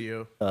the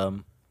radio.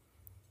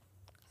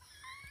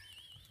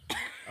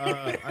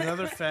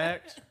 Another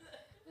fact.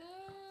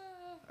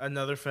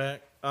 Another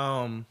fact.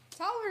 Tyler's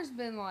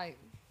been like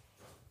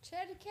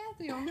chatty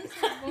Cathy on this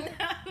one,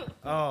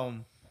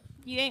 boy.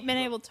 You ain't been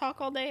able to talk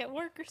all day at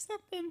work or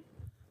something?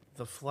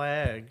 The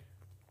flag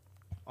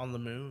on the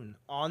moon.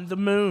 On the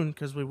moon,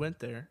 because we went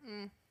there.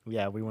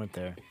 Yeah, we went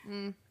there.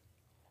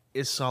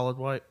 Is solid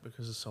white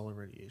because of solar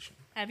radiation.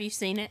 Have you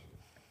seen it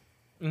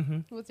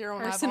With your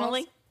own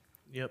personally? eyeballs.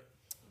 Yep.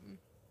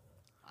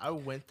 I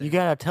went there. You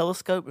got a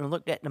telescope and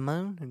looked at the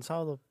moon and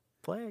saw the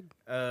flag?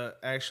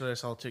 Actually, I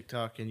saw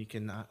TikTok and you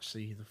cannot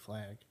see the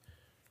flag.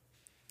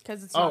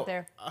 Because it's not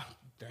there.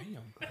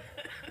 Damn.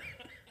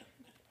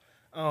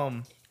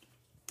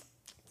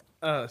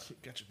 Got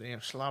your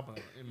damn slobber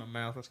in my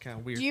mouth. That's kind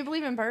of weird. Do you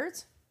believe in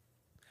birds?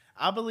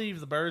 I believe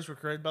the birds were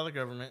created by the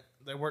government.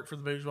 They work for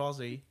the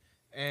bourgeoisie.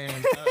 And,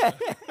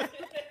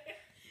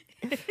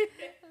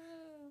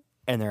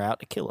 And they're out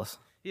to kill us.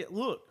 yeah,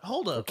 look,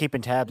 hold They're up.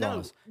 keeping tabs on No,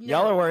 us. no.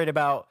 Y'all are worried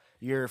about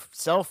your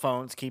cell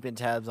phones keeping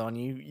tabs on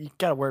you. You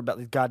got to worry about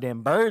these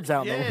goddamn birds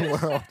out in the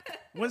Yes. world.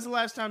 When's the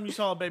last time you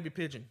saw a baby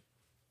pigeon?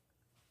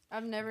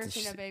 I've never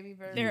seen a baby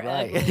bird. They're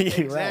Right. ugly.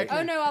 You're right.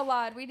 Oh no, I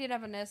lied. We did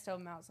have a nest of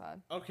them outside.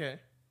 Okay.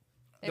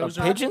 They were Those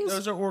pigeons?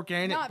 Those are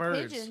organic not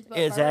birds. pigeons, but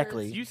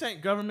Exactly. birds. You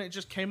think government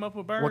just came up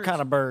with birds? What kind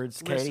of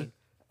birds, Katie? Listen,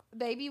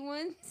 Baby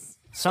ones.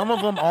 Some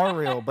of them are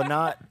real, but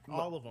not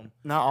all of them.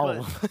 all But-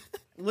 of them.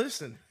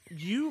 Listen,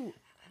 you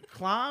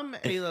climb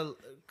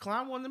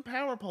one of them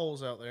power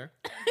poles out there,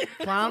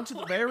 climb to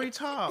the very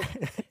top,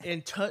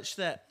 and touch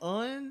that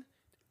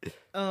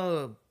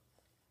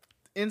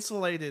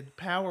insulated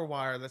power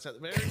wire that's at the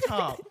very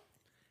top.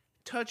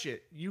 Touch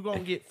it, you gonna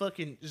get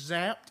fucking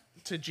zapped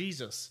to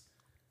Jesus.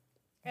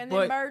 And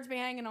But- then birds be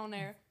hanging on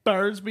there.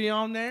 Birds be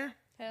on there.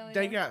 Hell yeah.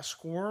 They got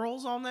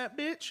squirrels on that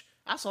bitch.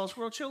 I saw a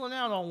squirrel chilling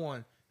out on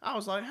one. I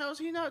was like, "How's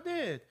he not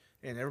dead?"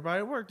 And everybody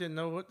at work didn't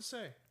know what to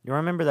say. You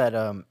remember that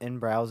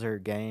in-browser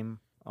game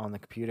on the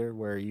computer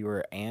where you were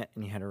an ant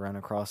and you had to run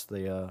across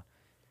the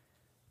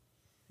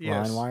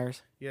Yes, line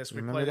wires? yes, we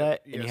You remember played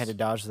that? It. And you had to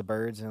dodge the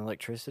birds and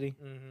electricity?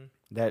 Mm-hmm.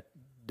 That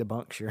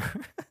debunks your...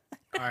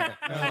 All right,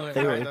 no,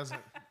 Theory. it doesn't.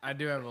 I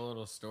do have a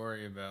little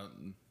story about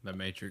the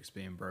Matrix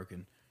being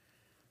broken.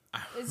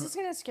 Is this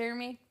gonna scare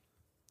me?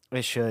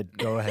 It should.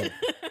 Go ahead.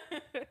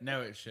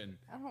 No, it shouldn't.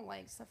 I don't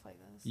like stuff like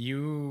this.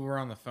 You were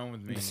on the phone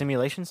with me. The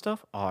simulation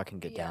stuff? Oh, I can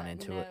get down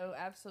into no, it.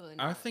 absolutely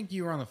I not. think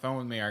you were on the phone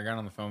with me. Or I got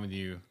on the phone with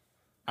you.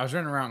 I was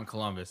running around in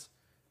Columbus,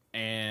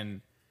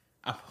 and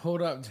I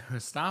pulled up to a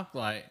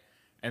stoplight,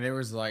 and there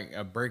was like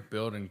a brick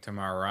building to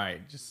my right.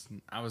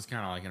 I was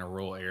kind of like in a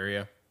rural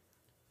area,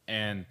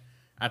 and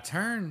I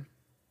turned,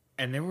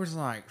 and there was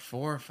like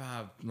 4 or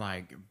 5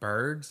 like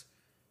birds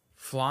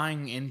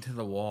flying into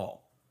the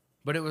wall,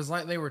 but it was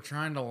like they were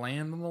trying to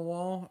land on the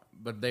wall,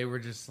 but they were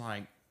just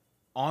like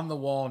on the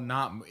wall.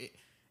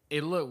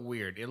 It looked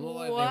weird. It looked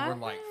like they were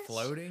like What?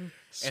 floating,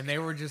 and they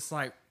were just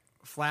like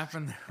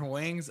flapping their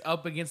wings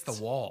up against the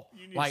wall.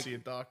 You need Like to see a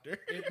doctor.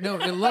 it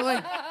looked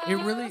like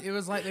it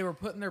was like they were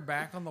putting their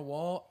back on the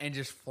wall and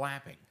just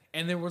flapping.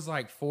 And there was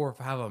like 4 or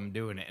 5 of them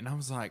doing it. And I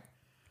was like,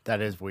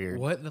 That is weird.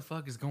 what the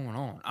fuck is going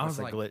on? I That's was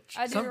a like, glitch.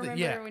 I do something- remember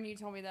yeah. when you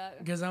told me that.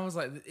 because I was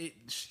like, it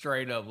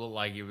straight up looked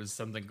like it was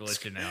something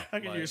glitching out. I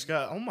can Like, hear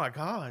Scott. Oh my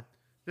god,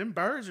 them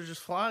birds are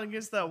just flying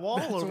against that wall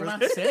that's over what I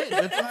there. said.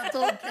 That's what I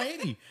told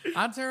Katie.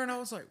 I turned, I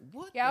was like,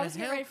 what? Yeah, I the was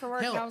getting hell? ready for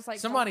work, Hell, and I was like,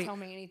 somebody, don't tell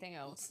me anything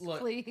else,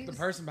 look, please. the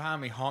person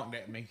behind me honked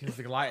at me because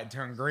the light had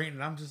turned green,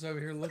 and I'm just over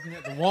here looking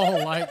at the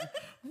wall like,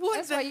 what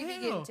That's the why you be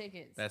getting hell?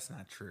 tickets. That's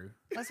not true.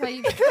 That's why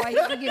you be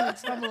getting in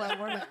trouble at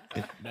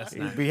work. That's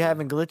You not be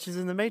having glitches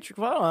in the Matrix?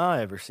 Why don't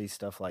I ever see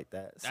stuff like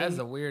that? That's See,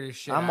 the weirdest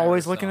shit. I'm I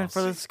always ever looking saw.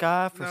 for the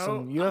sky for No, some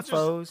I'm just-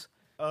 UFOs.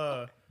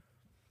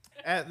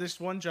 At this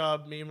one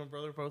job, me and my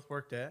brother both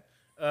worked at.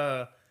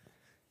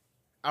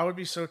 I would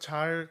be so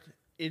tired.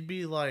 It'd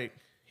be like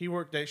he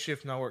worked day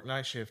shift and I worked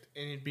night shift,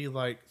 and it'd be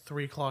like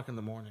 3:00 in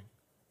the morning.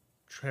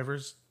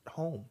 Trevor's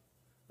home,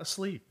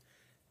 asleep,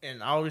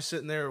 and I was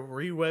sitting there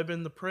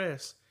rewebbing the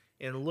press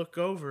and look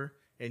over,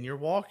 and you're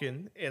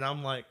walking, and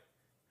I'm like,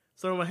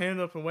 throw my hand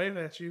up and wave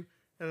at you,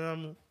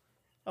 and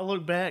I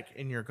look back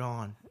and you're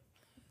gone.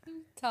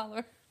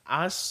 Tyler.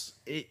 I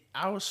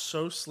was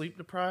so sleep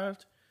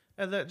deprived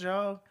at that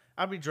job.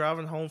 I'd be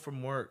driving home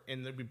from work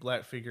and there'd be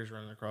black figures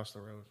running across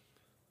the road.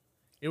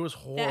 It was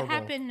horrible. That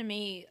happened to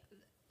me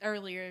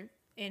earlier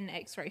in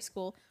X-ray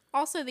school.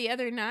 Also, the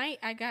other night,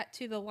 I got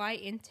to the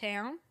light in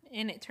town,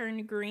 and it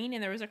turned green,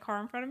 and there was a car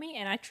in front of me,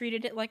 and I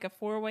treated it like a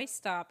 4-way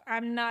stop.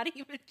 I'm not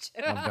even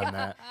joking. I've done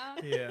that.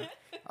 Yeah.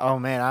 Oh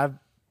man,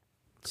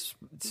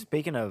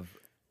 speaking of,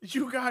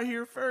 You got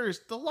here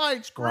first. The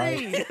light's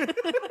green. Right.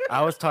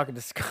 I was talking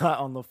to Scott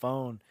on the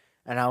phone,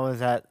 and I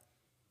was at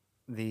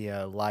the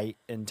light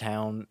in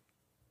town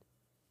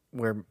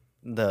where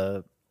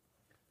the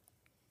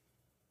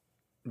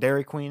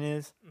Dairy Queen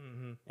is,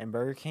 and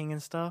Burger King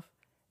and stuff.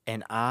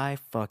 and I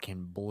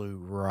fucking blew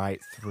right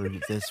through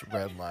this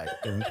red light.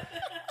 And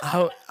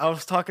I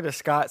was talking to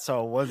Scott, so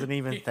I wasn't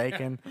even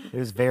thinking. It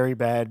was very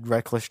bad,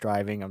 reckless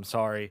driving. I'm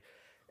sorry.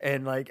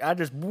 And like I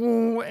just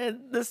boom,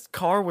 and this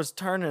car was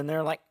turning, and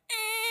they're like,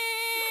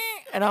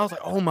 and I was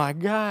like, oh my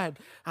god!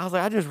 I was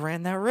like, I just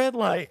ran that red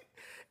light,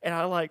 and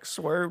I like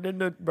swerved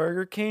into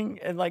Burger King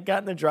and like got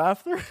in the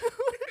drive-thru.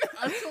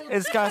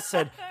 And Scott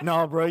said,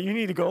 "No, bro, you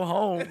need to go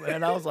home."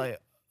 And I was like,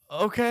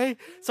 "Okay."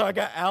 So I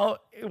got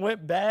out and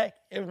went back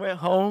and went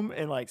home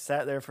and like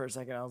sat there for a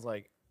second. I was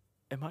like,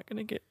 "Am I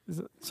gonna get?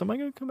 Is somebody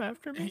gonna come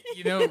after me?"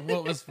 You know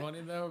what was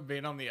funny though?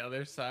 Being on the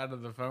other side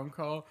of the phone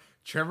call,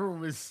 Trevor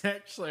was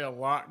actually a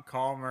lot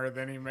calmer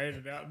than he made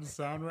it out to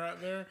sound right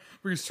there.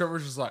 Because Trevor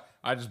was just like,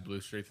 I just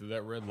blew straight through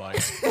that red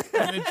light. And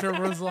then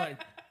Trevor was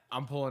like,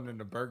 I'm pulling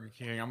into Burger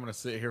King. I'm going to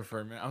sit here for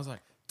a minute. I was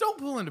like, don't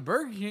pull into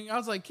Burger King. I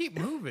was like, keep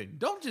moving.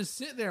 Don't just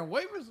sit there and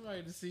wait for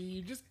somebody to see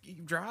you. Just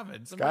keep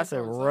driving. Scott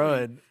said, pulls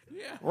 "Run,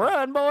 yeah.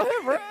 run, boy,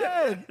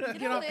 run!"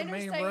 Get off on the the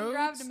main interstate and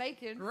drive roads. to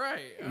Macon.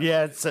 Right.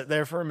 Yeah, I'd sit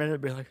there for a minute,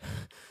 and be like,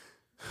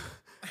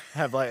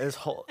 have like this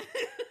whole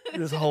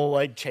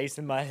like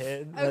chasing my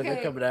head. Like they're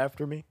Okay. coming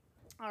after me.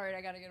 All right,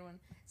 I got a good one.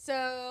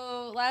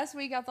 So last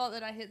week I thought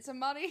that I hit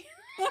somebody.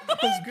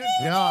 That's good.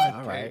 God,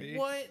 all right. Katie.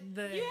 What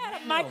the You had a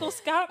hell? Michael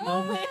Scott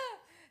moment.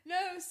 No,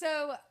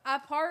 so I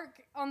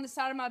park on the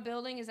side of my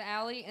building is an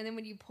alley, and then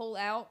when you pull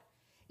out,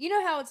 you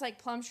know how it's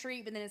like Plum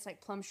Street, but then it's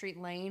like Plum Street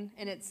Lane,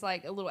 and it's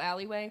like a little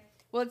alleyway?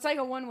 Well, it's like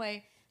a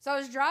one-way. So I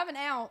was driving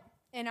out,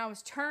 and I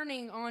was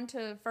turning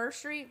onto First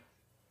Street.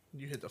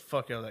 You hit the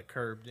fuck out of that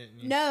curb, didn't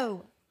you?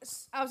 No,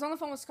 I was on the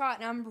phone with Scott,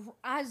 and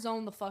I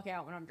zone the fuck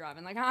out when I'm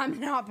driving. Like, I'm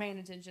not paying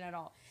attention at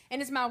all.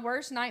 And it's my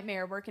worst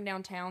nightmare working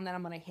downtown that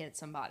I'm going to hit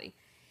somebody.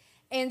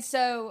 And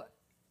so,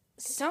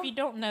 If you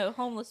don't know,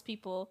 homeless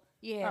people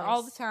Yes. are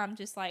all the time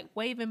just like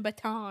waving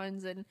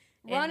batons and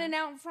running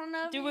out in front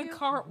of doing you.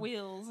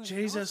 cartwheels. And all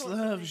Jesus sorts of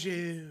loves things.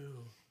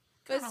 you.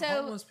 But What kind of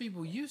so, homeless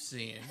people you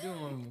seeing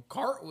doing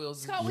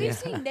cartwheels? Scott, we've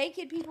seen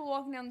naked people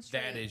walking down the street.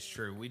 That is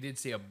true. We did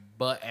see a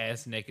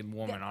butt-ass naked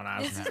woman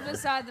on This is Eisenhower.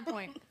 beside the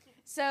point.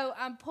 So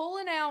I'm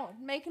pulling out,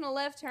 making a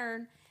left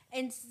turn,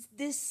 and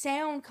this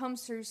sound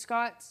comes through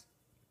Scott's.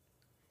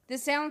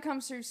 This sound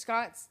comes through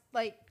Scott's,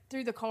 like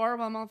through the car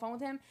while I'm on the phone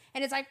with him,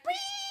 and it's like, "Wee!"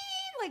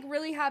 like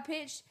really high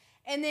pitched.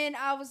 And then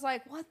I was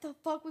like, "What the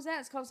fuck was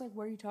that?" Scott was like,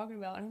 "What are you talking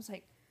about?" And I was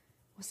like,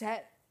 "Was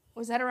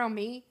that around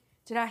me?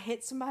 Did I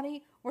hit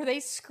somebody? Were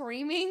they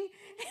screaming?"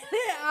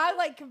 I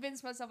like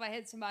convinced myself I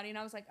hit somebody, and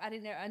I was like,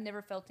 I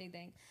never felt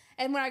anything.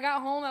 And when I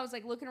got home, I was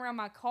like looking around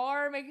my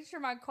car, making sure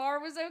my car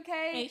was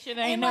okay. Make sure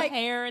there ain't And, no like,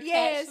 hair attached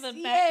yes, to the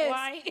back yes.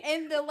 light.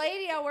 And the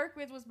lady I work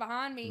with was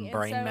behind me, and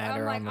Brain so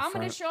matter I'm like, on the I'm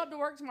gonna front show up to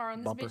work tomorrow,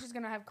 and this bumper. bitch is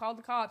gonna have called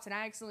the cops, and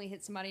I accidentally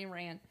hit somebody and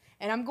ran,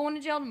 and I'm going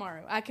to jail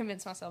tomorrow. I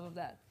convinced myself of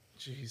that.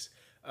 Jeez.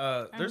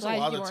 I'm There's a glad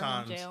lot you of weren't in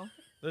times. jail.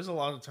 There's a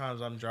lot of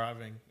times I'm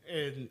driving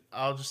and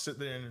I'll just sit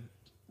there and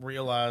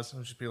realize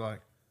I'll just be like,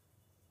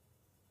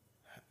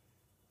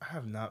 I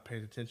have not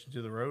paid attention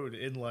to the road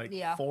in like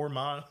Yeah. 4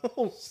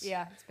 miles.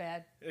 Yeah, it's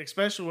bad.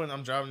 Especially when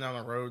I'm driving down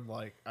the road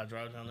like I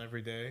drive down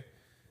every day.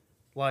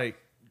 Like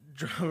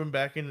driving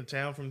back into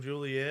town from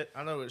Juliet.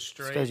 I know it's It's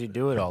straight. because you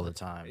do it all the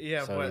time.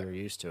 Yeah, so but you're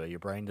used to it. Your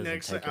brain doesn't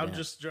Next take thing, it I'm in.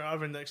 just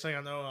driving. Next thing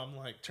I know, I'm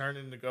like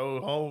turning to go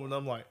home, and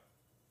I'm like,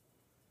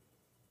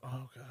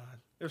 "Oh God!"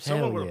 If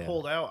someone Hell would have yeah.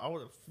 pulled out, I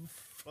would have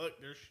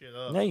fucked their shit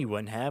up. No, you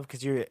wouldn't have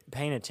because you're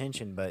paying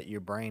attention, but your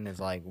brain is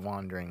like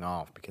wandering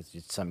off because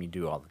it's something you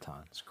do all the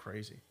time. It's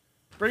crazy.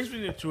 Brings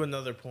me to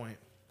another point.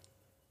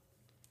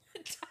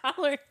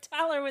 Tyler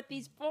with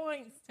these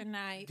points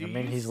tonight. Do I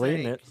mean, you he's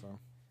leading think- it, so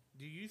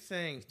Do you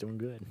think doing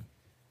good.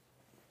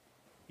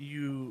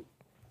 you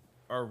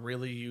are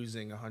really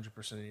using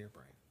 100% of your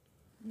brain?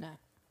 No.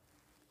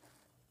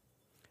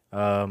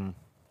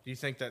 Do you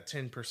think that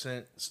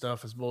 10%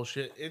 stuff is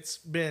bullshit? It's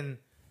been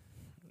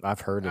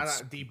I've heard not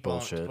it's debunked,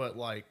 bullshit. but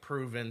like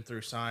proven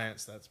through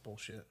science that's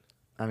bullshit.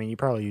 I mean, you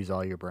probably use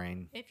all your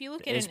brain. If you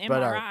look at It's- an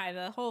but MRI,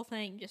 the whole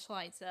thing just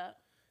lights up.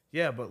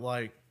 Yeah, but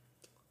like,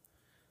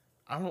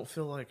 I don't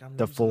feel like I'm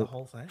The using full- the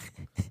whole thing.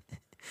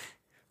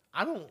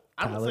 I don't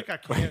Tyler, think I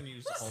can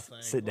use the whole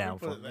thing. sit Let me down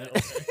put for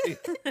a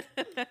it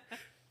that way.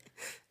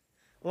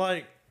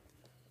 Like,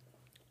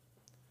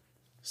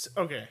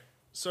 okay,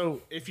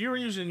 so if you were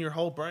using your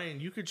whole brain,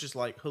 you could just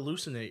like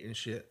hallucinate and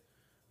shit.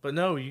 But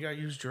no, you gotta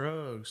use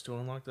drugs to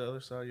unlock the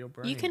other side of your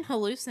brain. You can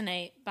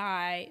hallucinate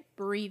by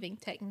breathing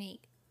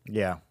technique.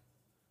 Yeah,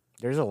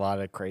 there's a lot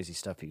of crazy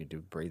stuff you can do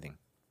with breathing.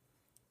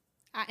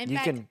 In You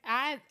fact, can-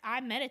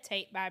 I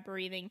meditate by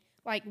breathing.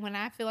 Like when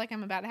I feel like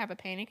I'm about to have a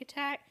panic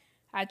attack,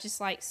 I just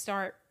like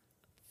start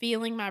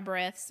feeling my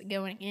breaths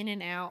going in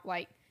and out,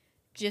 like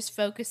just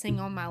focusing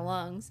on my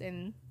lungs,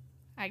 and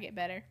I get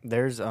better.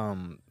 There's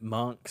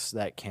monks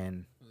that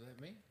can Was that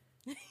me?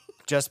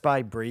 just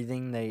by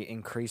breathing they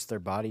increase their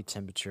body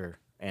temperature,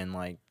 and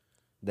like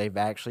they've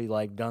actually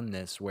like done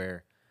this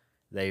where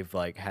they've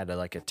like had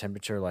a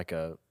temperature like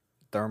a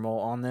thermal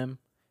on them,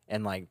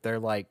 and like they're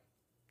like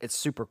it's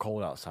super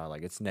cold outside,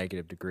 like it's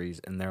 -degrees,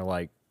 and they're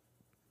like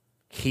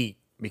heat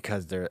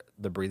because the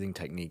breathing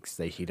techniques,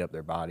 they heat up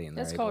their body and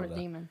That's they're called able a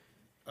to. demon.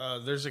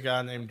 There's a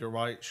guy named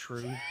Dwight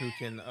Schrute who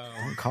can.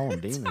 Don't call them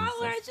demons. Tyler, I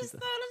That's- just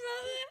thought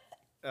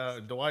about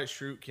that. Dwight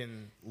Schrute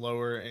can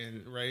lower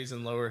and raise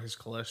and lower his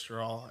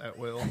cholesterol at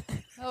will.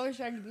 I wish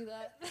I could do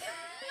that.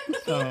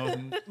 I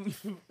don't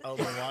know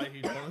why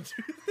he'd want to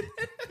do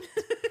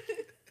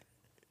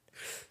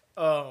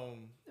that.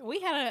 We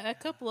had a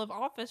couple of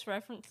Office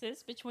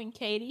references between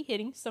Katie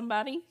hitting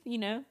somebody,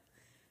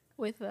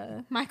 with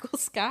Michael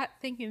Scott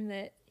thinking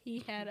that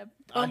he had a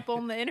bump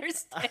on the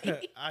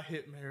interstate. I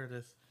hit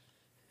Meredith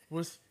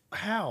with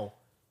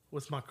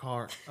with my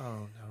car.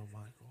 Oh no,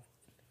 Michael.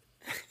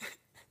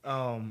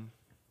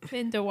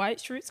 Then Dwight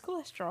Schrute's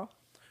cholesterol.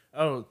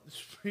 Oh,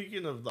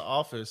 speaking of The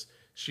Office,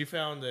 she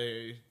found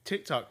a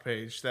TikTok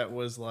page that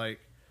was like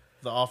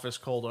The Office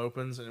cold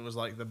opens, and it was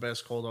like the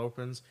best cold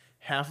opens.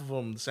 Half of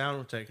them, the sound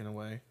were taken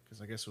away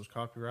because I guess it was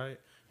copyright.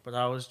 But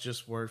I was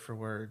just word for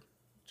word,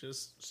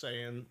 just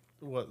saying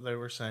what they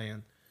were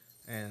saying,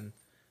 and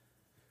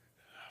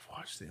I've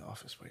watched The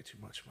Office way too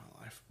much in my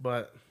life.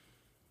 But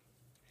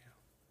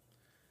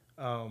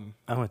yeah.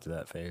 I went through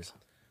that phase,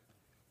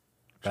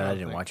 but Trying I to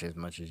didn't think. watch it as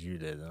much as you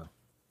did, though.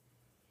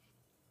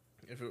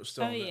 If it was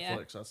still Oh, on yeah.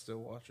 Netflix, I'd still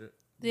watch it.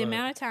 The But-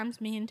 amount of times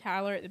me and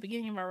Tyler at the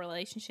beginning of our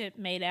relationship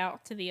made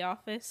out to The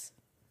Office,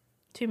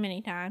 too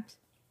many times.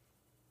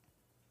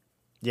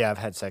 Yeah, I've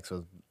had sex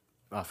with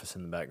Office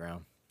in the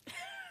background,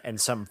 and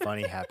something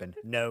funny happened.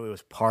 No, it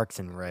was Parks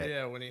and Rec.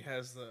 Yeah, when he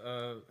has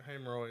the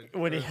hemorrhoid.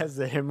 When he has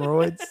the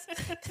hemorrhoids,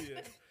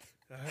 Yeah.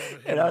 I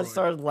have a and I hemorrhoid.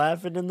 started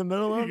laughing in the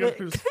middle of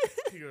it.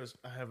 He goes,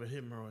 I have a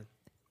hemorrhoid.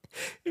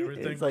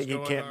 Everything It's like was he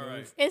going can't all right.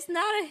 move. It's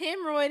not a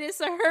hemorrhoid,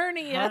 it's a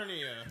hernia.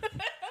 Hernia.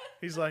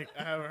 He's like,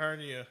 I have a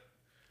hernia.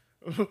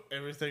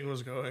 Everything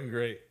was going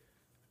great.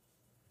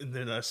 And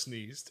then I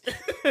sneezed.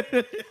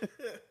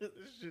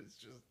 It's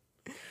just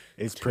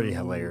It's pretty too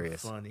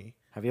hilarious. funny.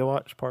 Have you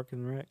watched Parks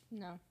and Rec?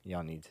 No.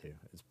 Y'all need to.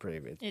 It's pretty.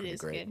 It's It pretty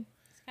is great. good.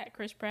 It's got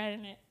Chris Pratt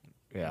in it.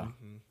 Yeah.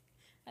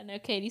 I know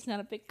Katie's not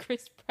a big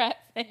Chris Pratt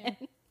fan.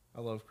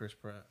 I love Chris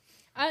Pratt.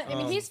 I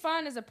mean, he's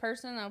fine as a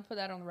person. I'll put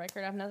that on the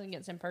record. I have nothing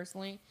against him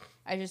personally.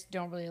 I just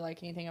don't really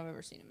like anything I've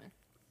ever seen him in.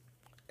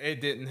 It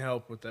didn't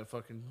help with that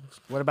fucking.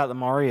 What about the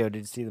Mario? Did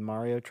you see the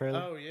Mario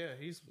trailer? Oh yeah,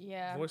 he's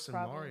Yeah, voicing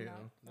probably Mario.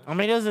 not. I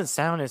mean, it doesn't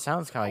sound. It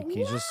sounds kind of like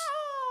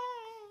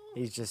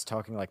he's just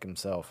talking like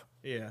himself.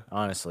 Yeah,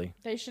 Honestly,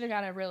 They should have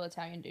got a real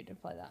Italian dude to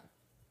play that.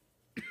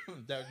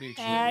 that would be.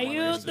 How extremely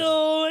you racist.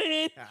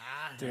 doing?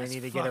 do we That's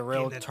need to get a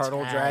real fucking turtle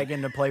Italian.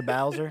 dragon to play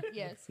Bowser?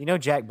 Yes. You know,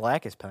 Jack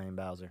Black is playing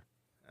Bowser.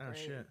 Oh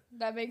shit.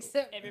 That makes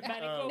sense. Everybody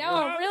Oh, go. Now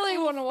I really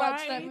want to watch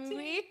that Fighting.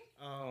 movie.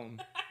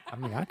 I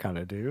mean, I kind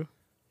of do.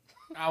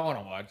 I want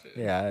to watch it.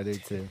 Yeah, I do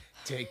too.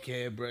 Take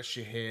care, brush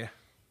your hair.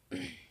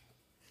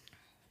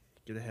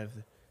 Gotta have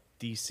the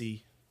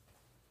DC.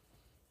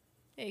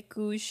 Hey,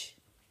 Goosh.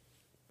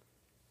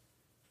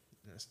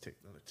 Let's take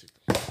another tick.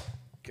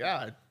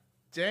 God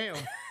damn.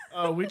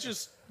 We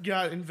just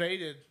got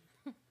invaded.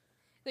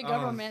 The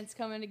government's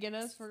coming to get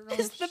us for all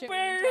It's the the shit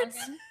we're birds.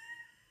 talking.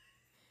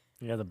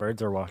 Yeah, the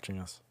birds are watching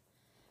us.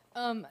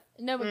 No,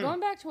 but going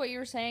back to what you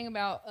were saying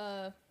about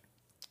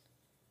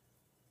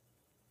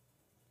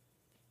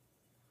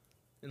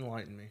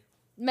Enlighten me.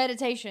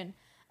 meditation.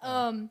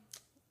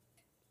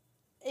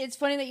 It's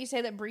funny that you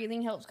say that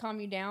breathing helps calm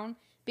you down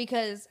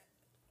because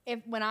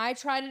when I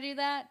try to do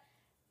that,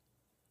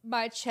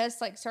 my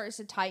chest like starts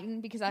to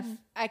tighten because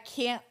I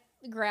can't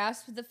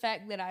grasp the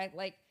fact that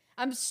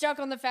I'm stuck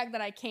on the fact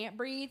that I can't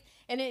breathe.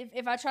 And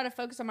if I try to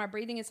focus on my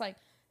breathing, it's like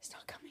it's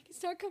not coming,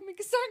 it's not coming,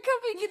 it's not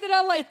coming, and then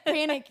I like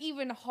panic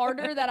even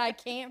harder that I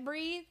can't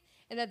breathe,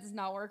 and that does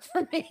not work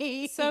for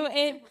me. So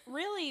it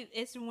really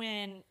is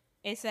when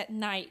it's at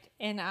night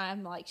and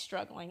I'm like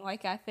struggling.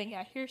 Like I think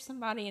I hear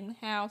somebody in the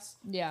house.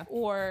 yeah.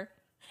 Or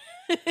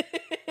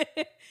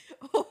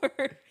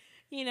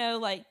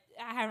like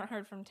I haven't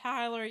heard from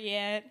Tyler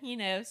yet,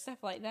 stuff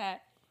like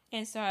that.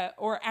 And so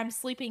or I'm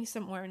sleeping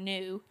somewhere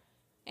new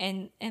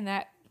and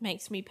that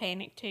makes me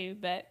panic too,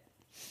 but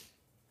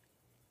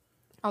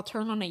I'll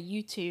turn on a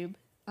YouTube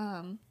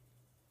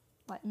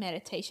like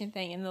meditation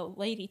thing and the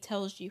lady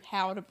tells you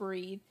how to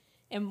breathe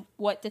and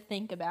what to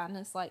think about, and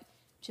it's like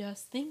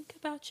just think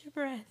about your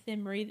breath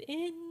and breathe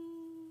in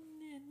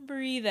and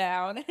breathe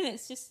out. And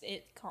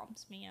it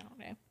calms me. I don't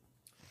know.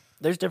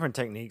 There's different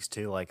techniques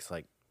too, like it's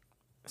like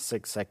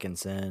 6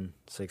 seconds in,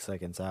 6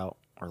 seconds out,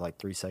 or like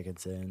 3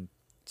 seconds in,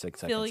 6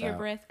 seconds Feel your out.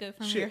 breath go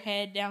from Shit. your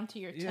head down to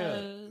your Yeah,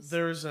 toes.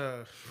 there's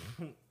a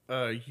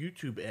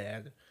YouTube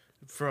ad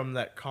from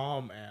that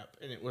Calm app,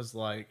 and it was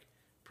like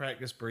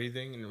practice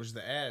breathing, and it was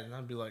the ad, and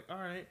I'd be like, all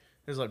right,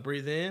 it was like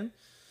breathe in,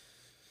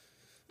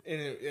 and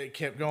it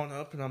kept going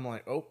up, and I'm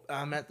like, oh,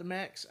 I'm at the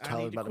max. I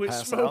Tyler need to about to quit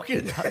pass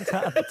smoking. out.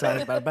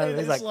 Tyler's about to pass out. And He's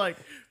it's like, like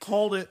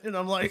hold it, and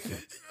I'm like,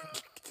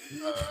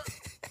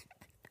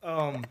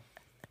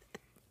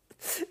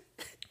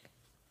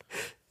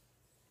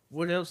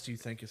 what else do you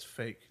think is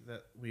fake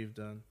that we've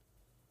done?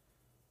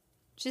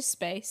 Just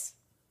space.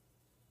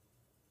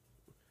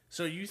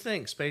 So you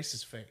think space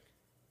is fake?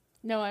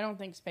 No, I don't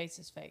think space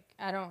is fake.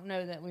 I don't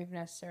know that we've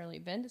necessarily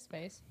been to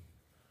space.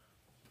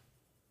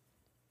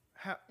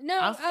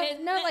 No,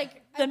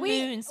 like the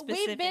we, moon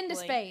we've been to specifically.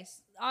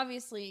 space.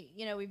 Obviously,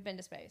 we've been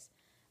to space,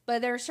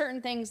 but there are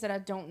certain things that I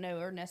don't know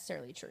are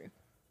necessarily true,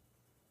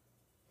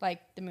 like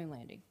the moon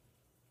landing.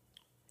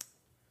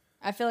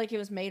 I feel like it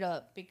was made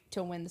up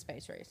to win the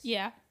space race.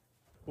 Yeah.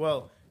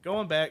 Well,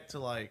 going back to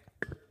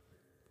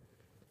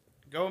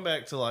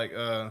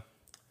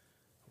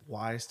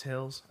wise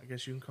tales, I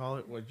guess you can call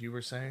it. What you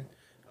were saying,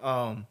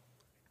 talking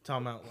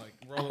about like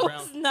roll I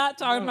was around. not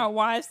talking about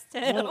wives'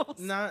 tales.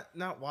 Well,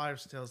 not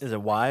wives' tales. Is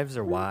it wives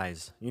or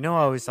wise? You know,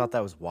 I always thought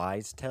that was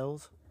wise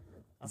tales.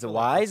 Is it feel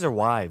like wise or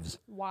wives?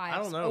 Wives,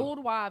 I don't know.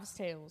 old wives'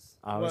 tales.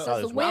 I always Well, thought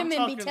it The was. I'm women be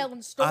talking-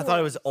 telling stories. I thought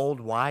it was old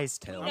wise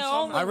tales. No,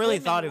 only I really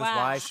women thought it was laugh.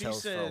 wise She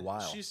tales for a said, while.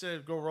 she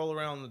said, go roll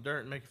around in the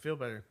dirt and make you feel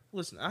better.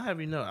 Listen, I have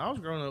you know, I was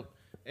growing up,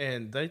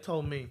 and they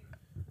told me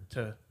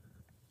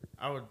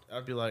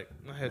I'd be like,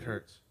 my head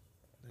hurts.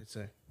 They'd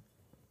say,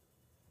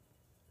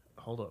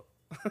 hold up.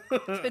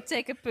 To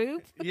take a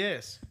poop.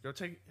 Yes,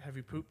 have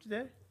you pooped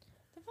today?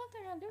 The fuck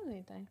they're not doing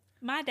anything.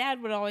 My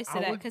dad would always say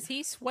I that would- because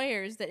he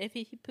swears that if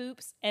he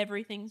poops,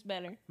 everything's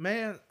better.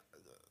 Man,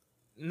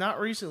 not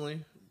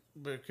recently,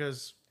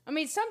 because I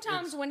mean,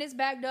 sometimes when it's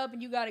backed up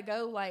and you gotta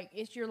go, like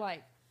you're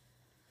like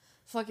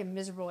fucking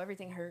miserable.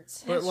 Everything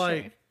hurts. but That's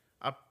like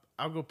true.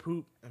 I'll go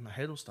poop and my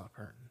head will stop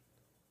hurting.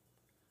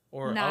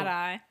 Or Not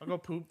I. I'll go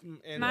poop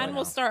and Mine like,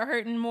 will start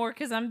hurting more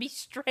because I'm be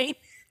straight.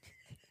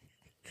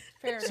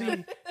 Fair See,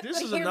 enough. this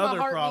I is hear another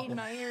my heart problem.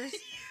 beating in my ears.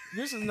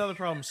 This is another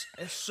problem.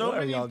 So what are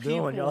many y'all people,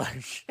 doing? Y'all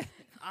are shit.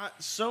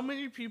 so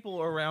many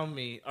people around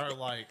me are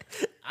like,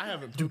 I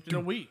haven't pooped in a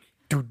week,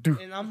 Do do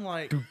and I'm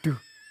like, do do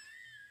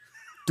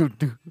do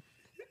do.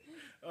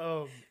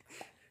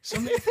 so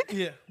many,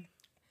 yeah,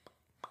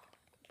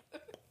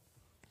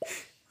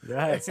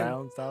 That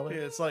sounds solid.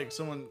 yeah. It's like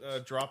someone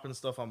dropping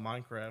stuff on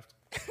Minecraft.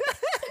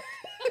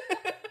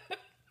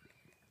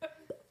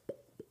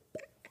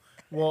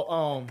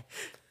 Well,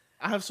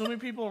 I have so many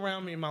people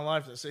around me in my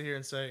life that sit here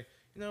and say,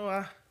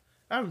 I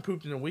haven't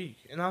pooped in a week,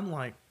 and I'm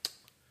like,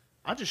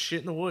 I just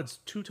shit in the woods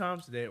 2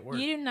 times today at work.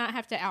 You do not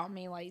have to out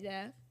me like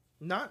that.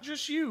 Not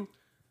just you,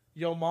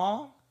 your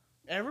mom,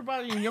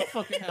 everybody in your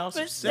fucking house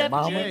But except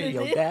Mama, Jay.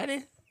 your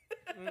daddy.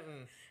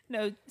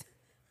 No,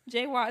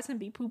 Jay Watson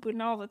be pooping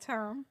all the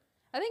time.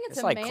 I think it's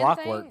It's a like man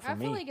clockwork thing. for I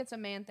feel me. like it's a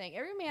man thing.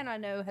 Every man I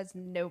know has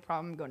no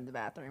problem going to the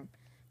bathroom,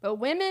 but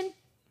women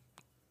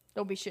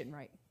don't be shitting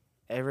right.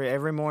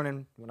 Every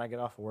morning when I get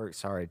off of work,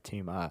 sorry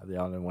team,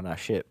 y'all know when I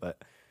shit,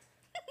 but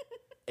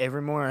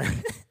every morning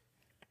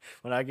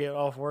when I get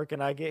off work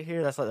and I get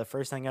here, that's like the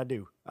first thing I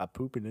do. I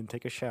poop and then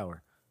take a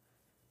shower,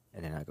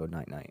 and then I go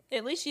night night.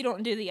 At least you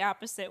don't do the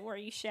opposite where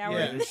you shower.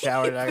 Yeah.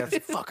 Shower and I go,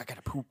 fuck, I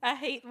gotta poop. I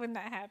hate when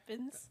that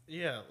happens.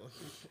 Yeah,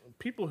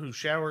 people who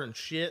shower and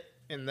shit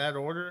in that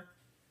order,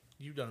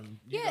 you done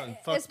Yeah,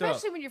 fucked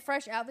especially up. when you're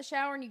fresh out the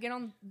shower and you get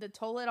on the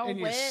toilet all And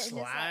you wet. And it's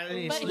slide and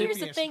you like, But slip here's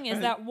and the you thing: is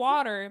slide. that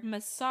water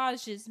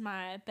massages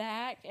my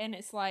back, and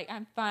it's like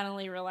I'm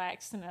finally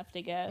relaxed enough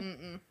to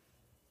go.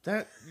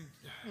 That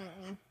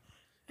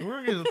we're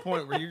gonna get to the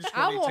point where you're just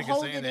I gonna will need to take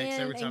hold a it Xanax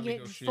in every time and you get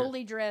go shit.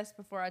 fully dressed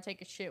before I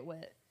take a shit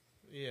wet.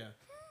 Yeah,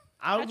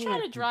 I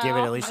try to dry Give it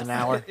off at least my an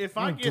hour. If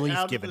I get at least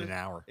out give of it the- an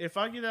hour. If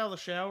I get out of the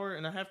shower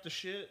and I have to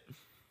shit,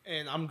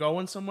 and I'm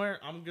going somewhere,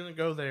 I'm gonna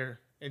go there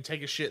and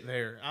take a shit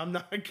there. I'm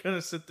not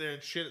gonna sit there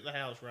and shit at the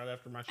house right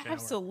after my shower.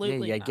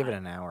 Absolutely, Yeah, give it not.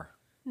 an hour.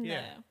 No.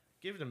 Yeah.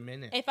 Give it a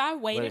minute. If I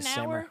wait Let an it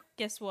simmer. hour,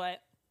 guess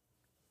what?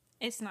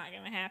 It's not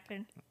gonna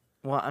happen.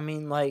 Well, I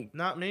mean, like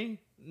Not me.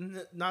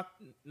 Not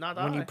when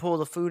I. you pull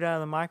the food out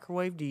of the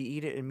microwave, do you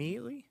eat it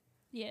immediately?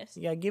 Yes.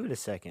 You gotta give it a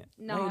second.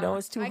 No, you know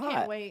it's too I hot.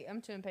 can't wait.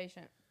 I'm too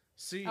impatient.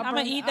 See, I'll I'm gonna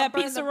burn- eat I'll that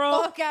burn pizza the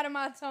roll, fuck out of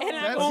my tongue. and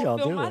I That's- won't Y'all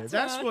feel do my it. tongue.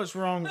 that's what's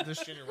wrong with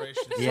this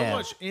generation. Yeah. So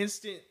much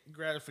instant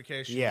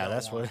gratification. Yeah, y'all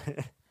that's want.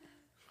 what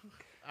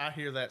I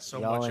hear that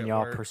so y'all much and at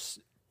y'all work.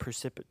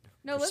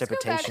 No, let's go back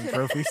precipitation to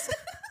trophies,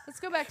 let's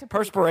go back to poop.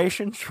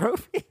 perspiration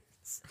trophies.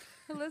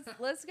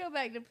 Let's go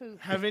back to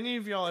poop. Have any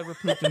of y'all ever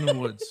pooped in the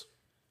woods?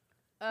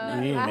 You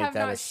need to I make have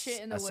that not a,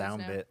 shit in the a woods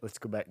sound now. bit. Let's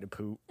go back to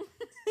poop.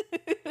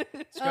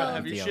 Scott,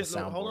 have you Be on shit in the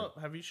soundboard. hold up?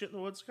 Have you shit in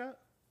the woods, Scott?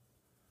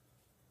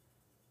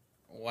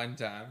 One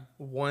time.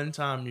 One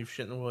time you've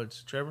shit in the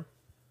woods, Trevor.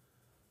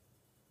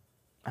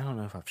 I don't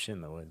know if I've shit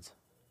in the woods.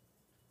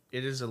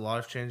 It is a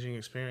life changing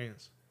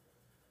experience.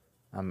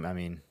 I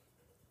mean,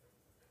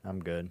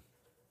 I'm good.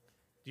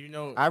 Do you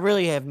know? I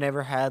really have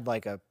never had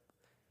like a,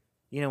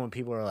 when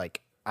people are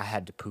like, I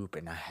had to poop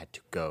and I had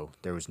to go.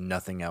 There was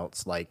nothing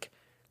else. Like,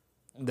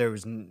 there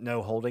was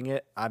no holding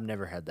it. I've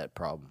never had that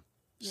problem.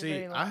 You're See,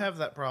 very I lucky. have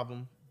that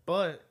problem,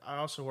 but I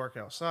also work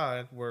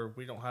outside where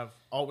we don't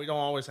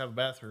always have a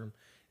bathroom,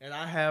 and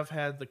I have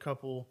had the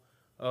couple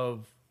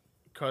of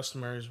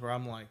customers where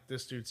I'm like,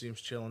 this dude seems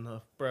chill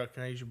enough, bro.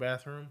 Can I use your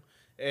bathroom?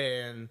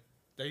 And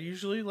they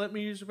usually let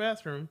me use the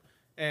bathroom,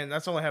 And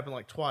that's only happened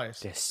like twice.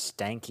 This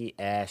stanky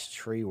ass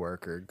tree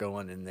worker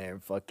going in there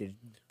and fucking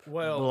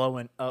Well,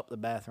 blowing up the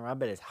bathroom. I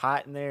bet it's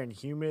hot in there and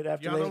humid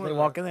after Y'all know they what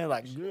walk in there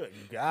like, good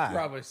God.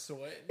 Probably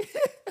sweating.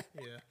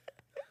 yeah.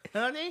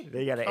 Honey,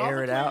 They gotta call air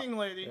the it out. cleaning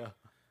lady. Yeah.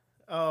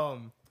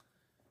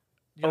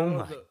 You Oh know,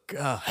 my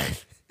God.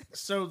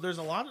 so there's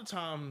a lot of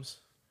times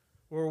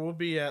where we'll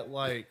be at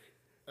like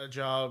a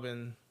job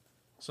in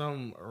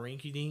some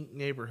rinky-dink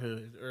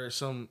neighborhood or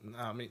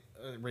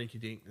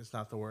rinky-dink is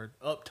not the word,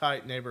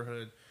 uptight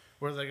neighborhood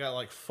where they got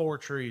like 4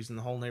 trees in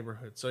the whole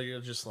neighborhood. So you're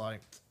just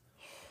like,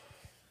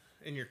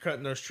 and you're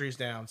cutting those trees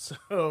down.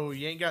 So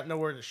you ain't got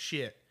nowhere to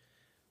shit.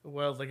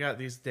 Well, they got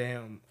these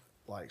damn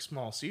like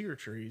small cedar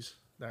trees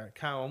that are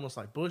kind of almost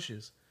like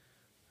bushes.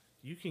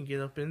 You can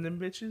get up in them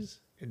bitches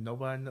and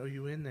nobody know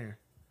you in there.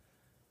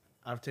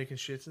 I've taken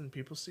shits in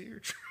people's cedar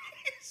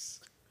trees.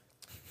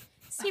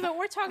 See, but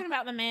we're talking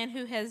about the man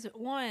who has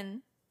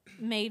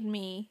made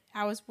me.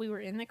 We were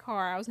in the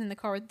car. I was in the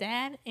car with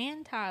Dad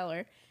and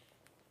Tyler.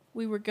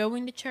 We were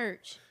going to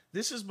church.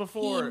 This is He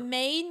before.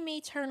 made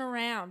me turn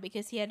around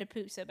because he had to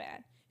poop so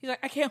bad. He's like,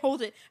 I can't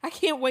hold it. I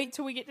can't wait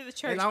till we get to the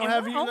church. And I'll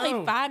have we're you only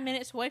know- 5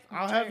 minutes away from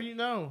I'll the have church. you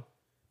know,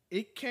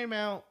 it came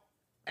out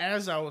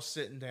as I was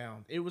sitting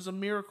down. It was a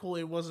miracle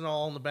it wasn't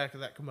all on the back of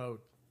that commode.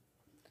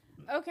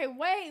 Okay,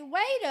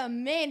 wait a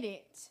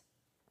minute.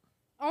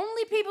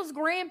 Only people's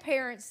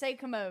grandparents say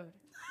commode.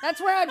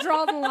 That's where I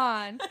draw the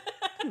line.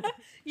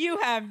 You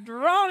have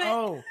drawn it.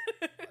 Oh,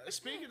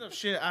 speaking of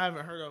shit I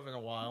haven't heard of in a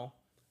while,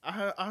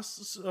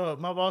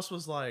 my boss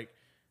was like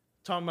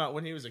talking about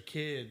when he was a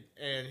kid,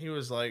 and he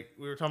was like,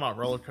 we were talking about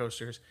roller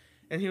coasters,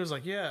 and he was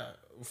like, yeah,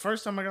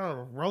 first time I got on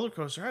a roller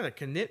coaster, I had a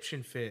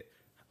conniption fit.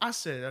 I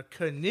said, a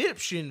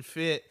conniption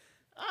fit?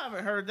 I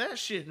haven't heard that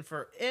shit in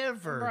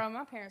forever. Bro,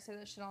 my parents say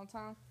that shit all the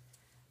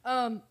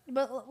time.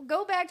 But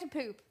go back to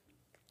poop.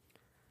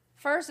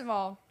 First of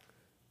all,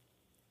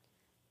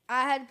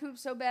 I had to poop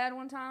so bad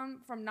one time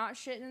from not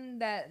shitting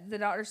that the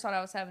doctors thought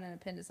I was having an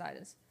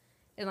appendicitis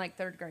in like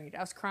 3rd grade. I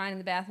was crying in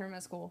the bathroom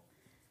at school.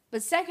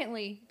 But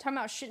secondly, talking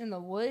about shitting in the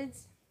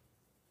woods,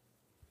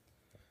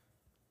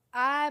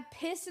 I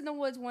pissed in the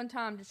woods one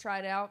time to try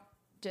it out.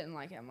 Didn't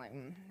like it. I'm like,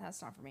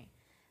 that's not for me.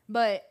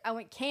 But I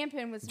went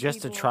camping with some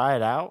Just to people. try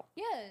it out?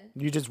 Yeah.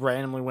 You just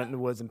randomly went in the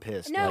woods and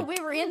pissed. No, like, we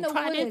were in the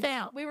try this woods.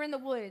 out. We were in the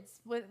woods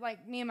with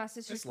like me and my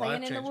sisters It's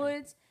playing in the life-changing.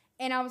 woods,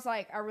 and I was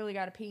like, I really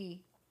gotta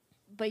pee,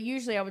 but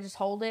usually I would just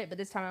hold it, but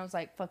this time I was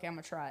like, fuck it, I'm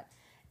gonna try it,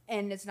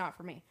 and it's not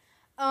for me.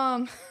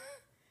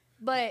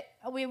 But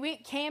we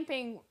went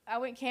camping. I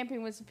went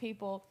camping with some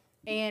people,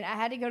 and I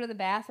had to go to the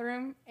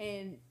bathroom,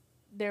 and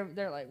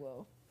they're like,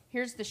 well,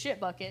 here's the shit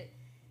bucket.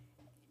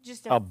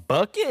 Just a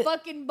bucket?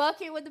 fucking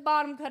bucket with the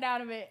bottom cut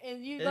out of it,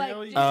 and you like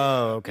Hell just, yeah.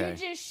 Oh, you okay.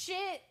 just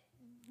shit.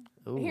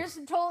 Ooh. Here's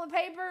some toilet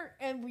paper,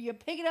 and you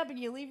pick it up and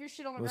you leave your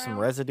shit on the With ground. some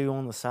residue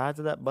on the sides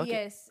of that bucket?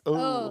 Yes. Ooh.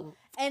 Oh,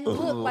 and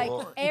look, like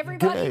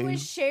everybody Gay.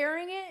 was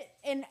sharing it,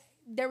 and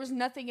there was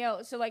nothing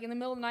else. So, like in the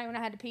middle of the night when I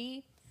had to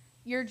pee,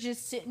 you're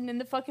just sitting in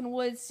the fucking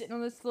woods, sitting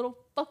on this little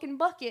fucking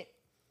bucket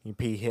You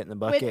pee hitting the with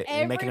bucket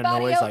and making a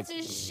everybody noise like.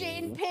 else's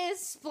shit and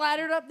piss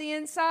splattered up the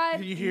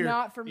inside. You hear,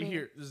 not for me. You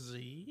hear,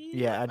 Z?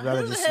 Yeah, I'd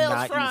rather Who the just hell's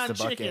not frying use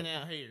the chicken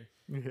bucket. out here?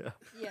 Yeah.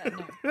 Yeah,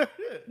 no.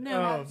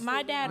 No, Um,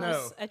 my dad no.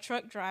 was a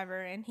truck driver,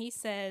 and he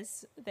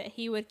says that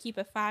he would keep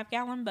a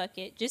 5-gallon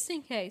bucket just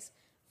in case.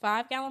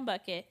 5-gallon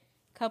bucket,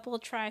 couple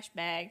of trash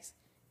bags,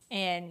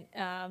 and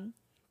I think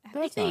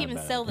That's they not a even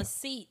bad sell idea. the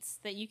seats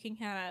that you can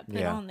kind of put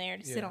Yeah. on there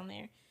to sit Yeah. on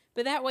there.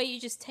 But that way, you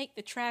just take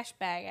the trash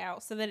bag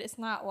out so that it's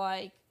not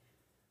like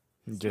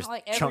Just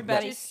like chunk that,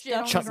 everybody's Just shit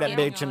on chunk the that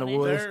ground bitch in the on it.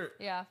 woods.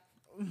 Yeah.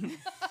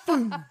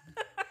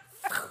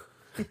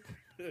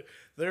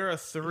 There are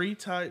 3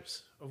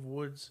 types of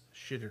woods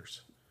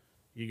shitters.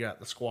 You got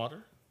the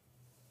squatter,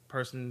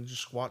 person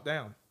just squat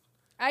down.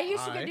 I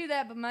used to I- go do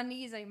that, but my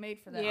knees ain't made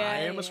for that. Yeah. I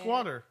am a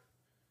squatter.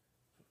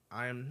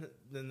 Then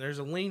there's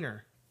a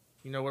leaner.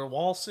 You know what a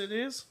wall sit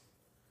is?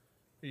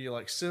 You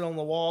like sit on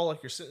the wall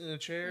like you're sitting in a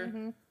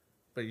chair,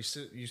 but you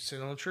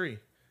sit on a tree.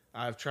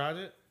 I've tried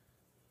it.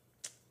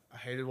 I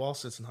hated wall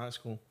sits in high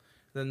school.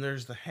 Then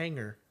there's the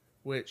hanger,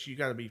 which you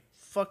got to be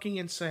fucking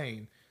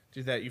insane.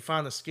 Do that. You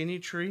find a skinny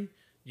tree,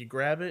 you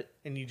grab it,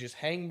 and you just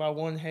hang by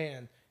one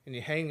hand, and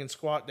you hang and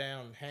squat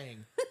down and hang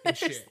and there's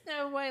shit.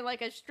 no way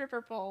like a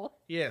stripper pole.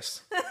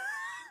 Yes.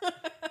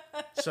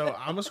 So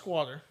I'm a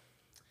squatter,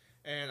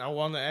 and I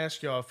wanted to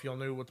ask y'all if y'all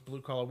knew what the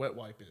blue collar wet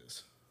wipe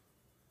is.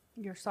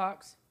 Your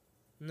socks.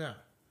 No.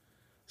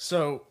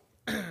 So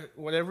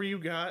whatever you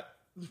got,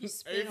 You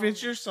spit if on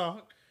it's it. your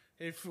sock,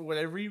 if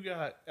whatever you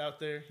got out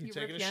there, you You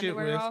taking rip a your shit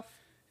underwear with. off.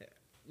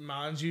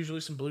 Mine's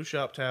usually some blue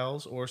shop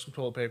towels or some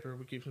toilet paper.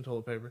 We keep some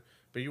toilet paper.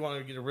 But you want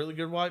to get a really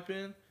good wipe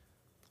in,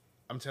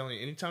 I'm telling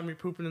you, anytime you're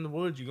pooping in the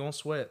woods, you're going to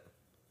sweat.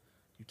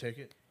 You take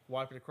it,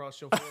 wipe it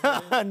across your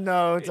forehead.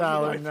 No, you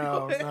Tyler, wipe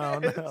no, your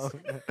no, ass.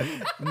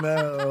 no,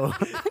 no.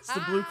 It's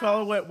the blue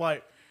collar wet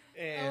wipe.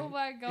 And Oh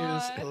my it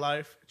God. is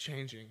life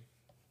changing.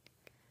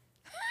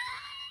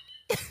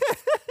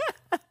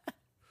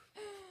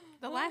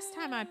 The last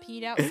time I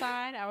peed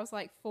outside, I was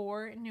like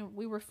 4, and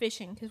we were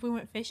fishing because we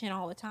went fishing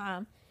all the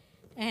time,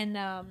 and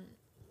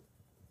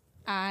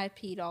I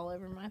peed all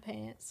over my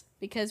pants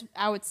because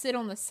I would sit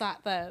on the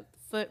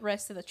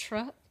footrest of the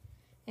truck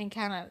and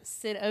kind of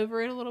sit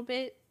over it a little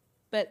bit,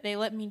 but they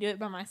let me do it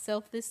by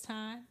myself this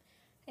time,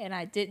 and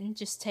I didn't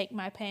just take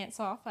my pants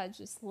off. I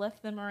just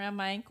left them around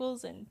my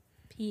ankles and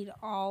peed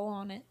all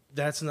on it.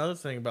 That's another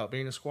thing about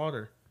being a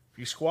squatter. If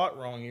you squat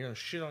wrong, you're gonna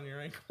shit on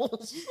your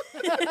ankles.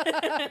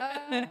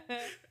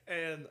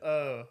 And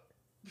I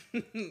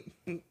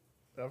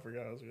forgot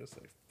what I was gonna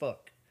say.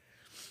 Fuck.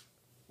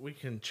 We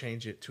can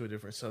change it to a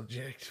different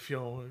subject if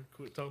y'all want to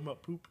quit talking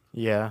about poop.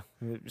 Yeah,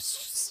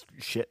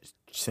 shit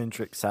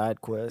centric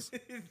side quest.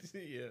 Yeah.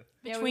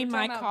 Yeah, Between we were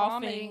my talking about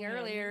coughing vomiting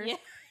earlier.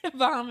 yeah,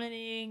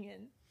 vomiting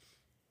and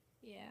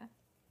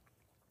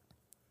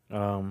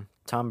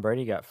Tom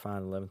Brady got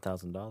fined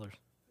 $11,000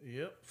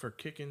 Yep, for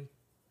kicking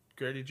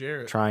Grady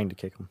Jarrett. trying to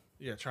kick him.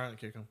 Yeah, trying to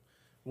kick him.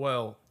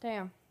 Well,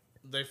 Damn.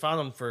 they found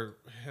him for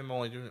him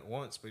only doing it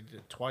once, but he did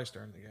it twice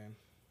during the game.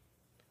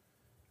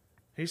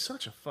 He's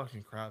such a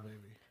fucking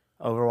crybaby.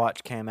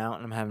 Overwatch came out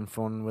and I'm having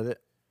fun with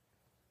it.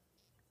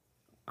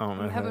 I don't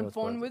know. how Having else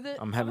fun was it. with it?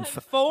 I'm having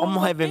having fun. fun I'm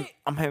with having. it.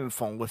 I'm having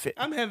fun with it.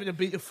 I'm having a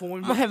bit of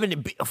fun. I'm having a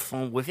bit of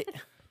fun with it.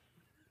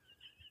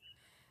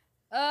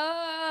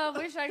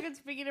 Wish I could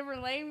speak a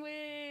different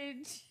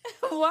language.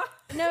 what?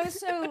 No,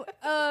 so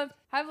High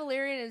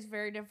Valyrian is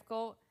very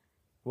difficult.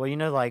 Well, you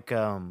know, like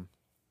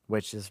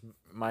which is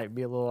might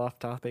be a little off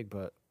topic,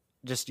 but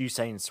just you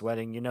saying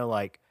sweating. You know,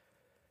 like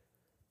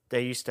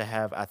they used to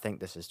have. I think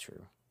this is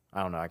true.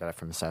 I don't know. I got it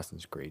from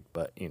Assassin's Creed,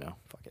 but you know,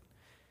 fuck it.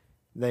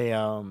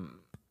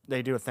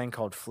 They do a thing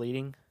called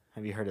fleeting.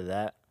 Have you heard of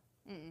that?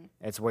 Mm-mm.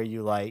 It's where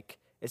you like.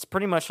 It's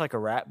pretty much like a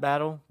rap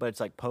battle, but it's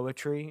like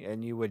poetry,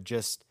 and you would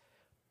just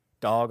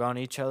dog on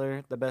each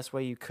other the best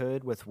way you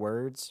could with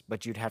words,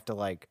 but you'd have to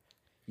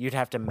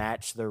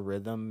match their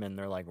rhythm and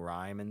their like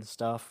rhyme and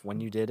stuff when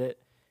you did it.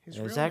 His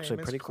It was real actually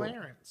name is pretty cool.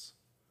 Clarence.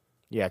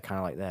 Yeah, kind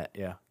of like that.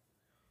 Yeah,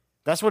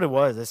 that's what it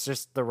was. It's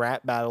just the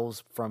rap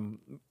battles from.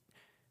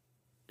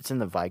 It's in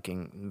the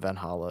Viking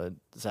Valhalla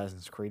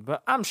Assassin's Creed,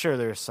 but I'm sure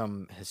there's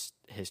some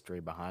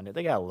history behind it.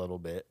 They got a little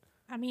bit.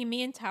 I mean,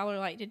 me and Tyler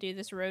like to do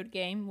this road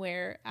game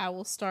where I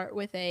will start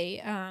with a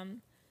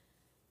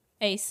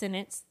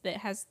sentence that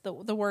has the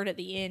word at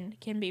the end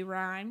can be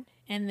rhymed,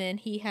 and then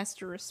he has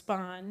to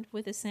respond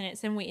with a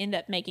sentence, and we end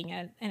up making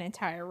an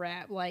entire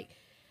rap. Like,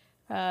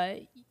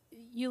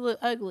 you look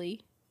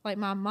ugly, like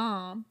my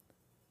mom.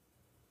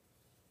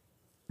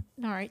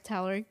 All right,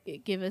 Tyler,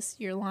 give us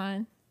your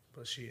line.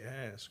 But she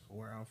asked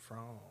where I'm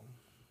from.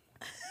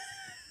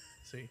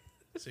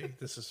 See,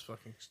 this is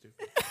fucking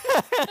stupid.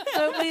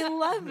 But we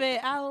love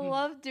it. I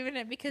love doing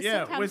it because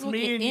Yeah, sometimes with we'll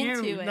me get and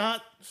into you, it.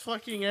 not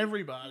fucking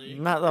everybody.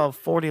 Not the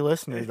 40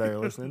 listeners that are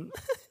listening.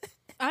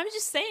 I'm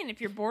just saying, if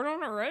you're bored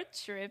on a road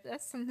trip,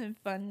 that's something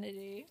fun to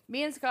do.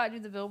 Me and Scott do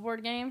the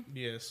billboard game,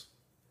 Yes.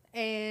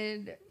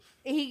 and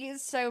he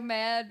gets so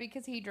mad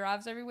because he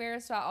drives everywhere,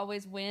 so I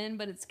always win,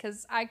 but it's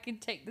because I can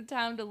take the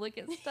time to look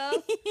at stuff.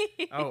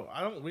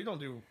 Oh, we don't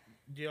do.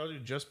 Do y'all do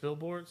just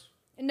billboards?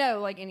 No,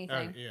 like Oh,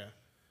 anything. yeah.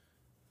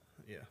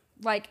 Yeah.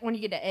 Like when you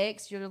get to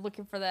X, you're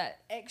looking for that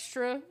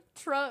extra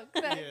truck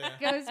that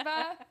Yeah. goes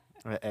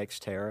by.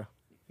 Xterra.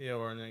 Yeah,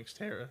 or an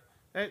Xterra.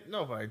 Hey,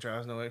 nobody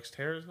drives no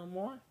Xterras no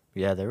more.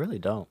 Yeah, they really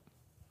don't.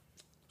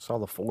 Saw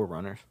the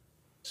Forerunners.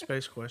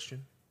 Space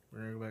question. We're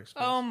gonna go back to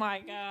space. Oh my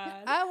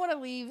god. I want to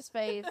leave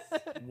space.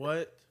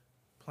 What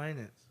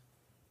planets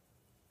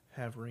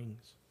have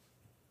rings?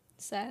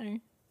 Saturn.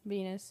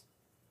 Venus.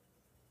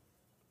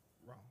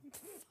 Wrong.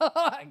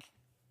 Fuck.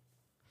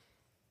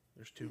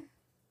 There's two.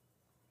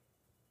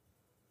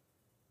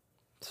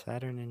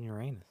 Saturn and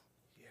Uranus.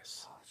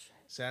 Yes.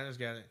 Saturn's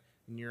got it.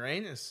 And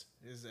Uranus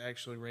is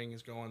actually ring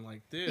is going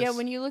like this. Yeah,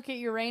 when you look at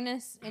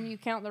Uranus and you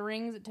count the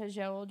rings, it tells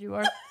you how old you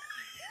are.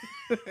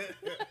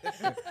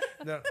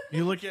 No,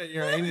 you look at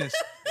Uranus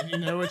and you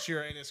know it's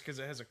Uranus because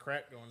it has a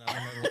crack going down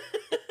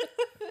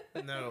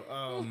the middle.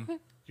 No,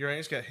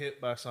 Uranus got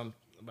hit by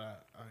I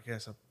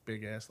guess a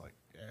big ass like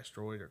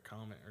asteroid or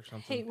comet or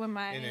something. Hate when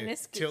my and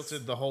anus it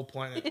tilted the whole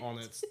planet on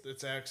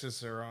its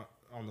axis or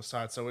on the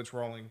side, so it's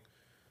rolling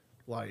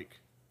like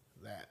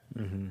that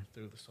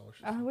through the solar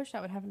system. I wish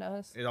that would happen to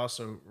us. It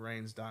also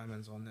rains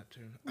diamonds on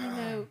Neptune. You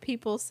know,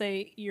 people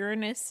say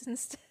Uranus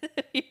instead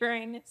of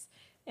Uranus,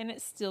 and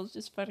it's still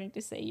just funny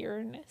to say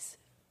Uranus.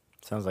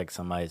 Sounds like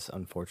somebody's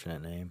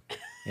unfortunate name.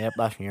 Yep,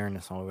 that's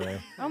Uranus over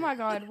there. Oh my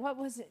god, what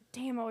was it?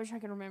 Damn, I wish I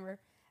could remember.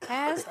 I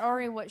asked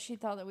Ari what she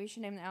thought that we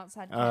should name the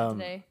outside cat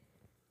today.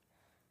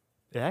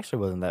 It actually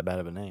wasn't that bad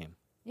of a name.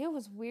 It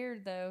was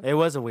weird though. It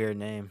was a weird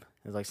name.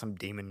 It was like some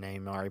demon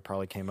name Ari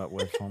probably came up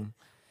with. Some.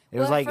 It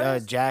was Well, at like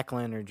first-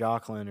 Jacqueline or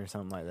Jocelyn or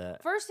something like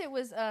that. First it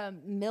was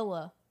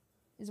Milla,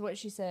 is what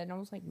she said, and I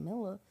was like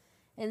Milla,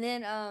 and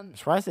then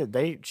That's why I said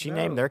she No.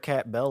 named their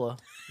cat Bella.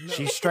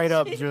 She straight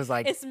up was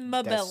like, It's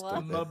Mabella.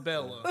 stupid.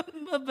 Mabella.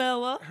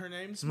 Mabella. Her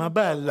name's My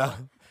Bella.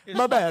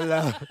 My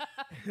Bella.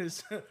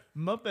 is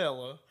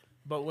Mabella,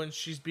 but when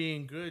she's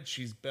being good,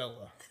 she's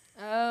Bella.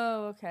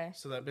 Oh, okay.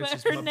 So that bitch But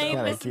is her Mabella. name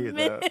Kinda is cute,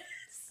 though. Miss.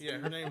 Yeah,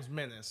 her name's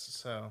Menace.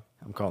 So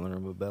I'm calling her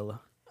Mabella.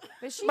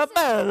 But she said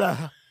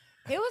Mabella.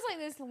 it was like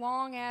this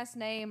long ass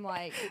name,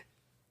 like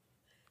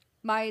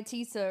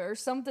Mayatisa or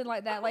something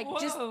like that. Like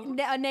just Whoa.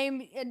 a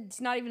name.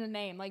 It's not even a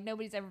name. Like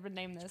nobody's ever been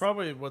named this.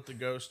 probably what the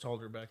ghost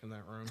told her back in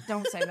that room.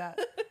 Don't say that.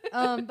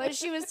 But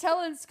she was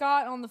telling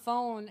Scott on the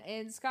phone,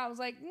 and Scott was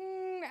like,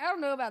 I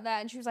don't know about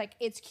that. And she was like,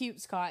 it's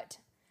cute, Scott.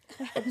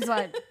 I was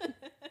like,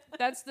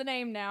 that's the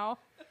name now.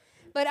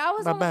 But I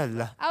was on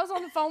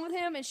the phone with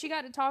him, and she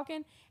got to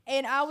talking,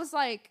 and I was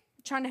like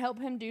trying to help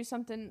him do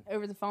something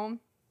over the phone,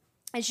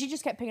 and she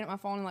just kept picking up my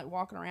phone and like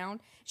walking around.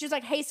 She was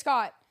like, hey,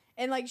 Scott.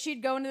 And like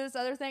she'd go into this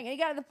other thing, and it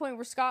got to the point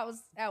where Scott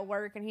was at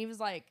work, and he was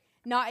like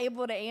not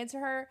able to answer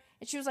her,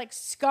 and she was like,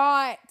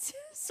 Scott,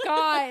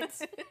 Scott.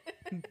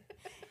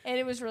 And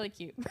it was really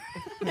cute.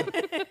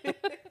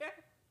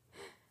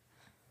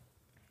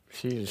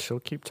 She'll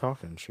keep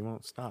talking. She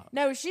won't stop.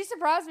 No, she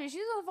surprised me. She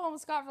was on the phone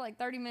with Scott for like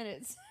 30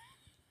 minutes.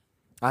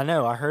 I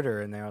know. I heard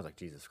her in there. I was like,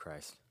 Jesus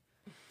Christ.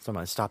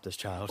 Somebody stop this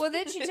child. Well,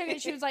 then she took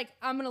it. She was like,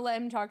 I'm going to let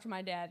him talk to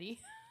my daddy.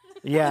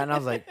 Yeah, and I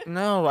was like,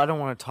 no, I don't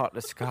want to talk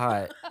to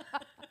Scott.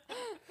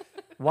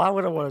 Why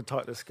would I want to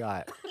talk to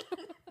Scott?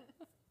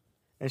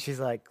 And she's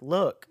like,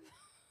 look.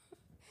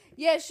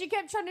 Yeah, she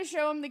kept trying to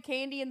show him the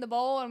candy in the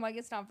bowl. And I'm like,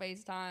 it's not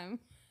FaceTime.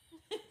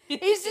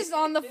 He's just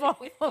on the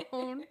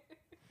phone.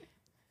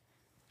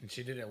 And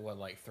she did it, what,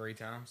 like 3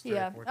 times? 3 or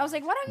Yeah. 4 I was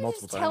like, times? why don't you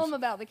Multiple just tell times. him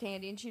about the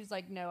candy? And she was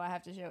like, no, I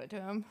have to show it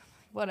to him.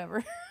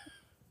 Whatever.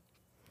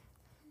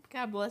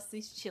 God bless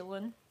these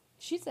chillin'.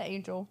 She's an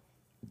angel.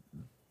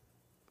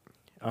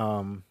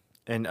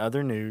 In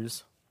other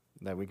news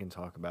that we can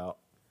talk about,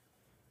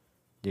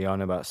 do y'all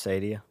know about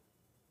Stadia?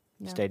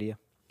 No. Stadia?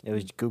 It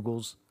was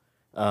Google's.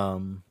 Oh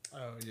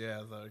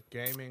yeah, the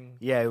gaming.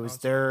 Yeah, it was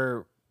console.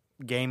 their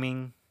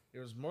gaming. It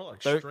was more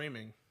like They're-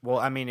 streaming. Well,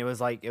 I mean, it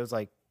was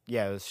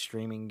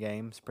streaming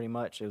games pretty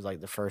much. It was like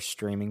the first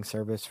streaming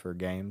service for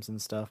games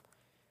and stuff.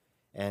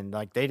 And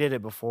like they did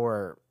it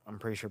before, I'm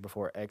pretty sure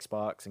before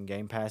Xbox and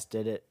Game Pass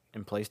did it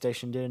and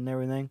PlayStation did it and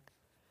everything.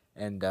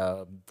 And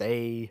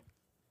they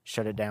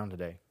shut it down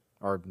today.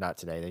 Or not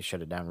today, they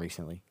shut it down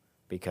recently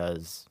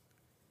because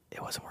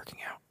it wasn't working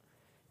out.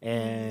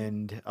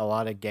 And a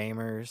lot of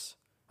gamers,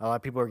 a lot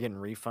of people are getting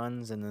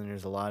refunds, and then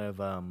there's a lot of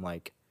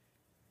like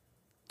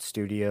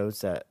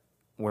studios that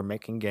were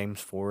making games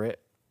for it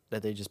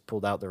that they just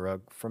pulled out the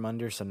rug from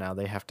under, so now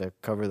they have to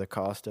cover the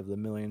cost of the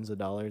millions of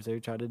dollars they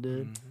tried to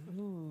do.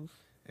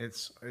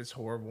 It's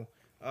horrible.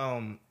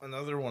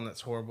 Another one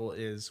that's horrible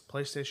is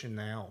PlayStation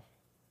Now.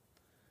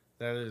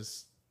 That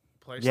is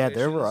PlayStation. Yeah,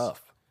 they're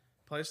rough.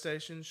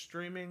 PlayStation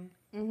streaming,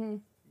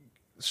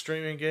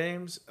 streaming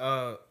games.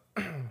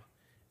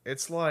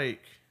 It's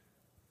like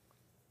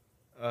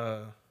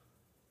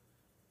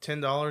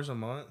 $10 a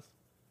month,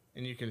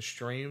 and you can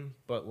stream.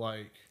 But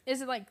like,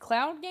 Is it like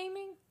cloud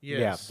gaming? yes,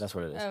 Yeah, that's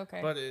what it is. Oh, okay.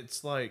 But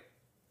it's like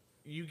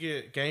you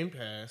get Game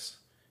Pass,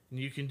 and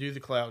you can do the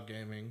cloud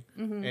gaming,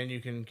 and you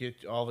can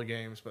get all the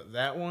games. But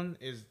that one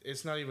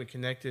it's not even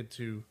connected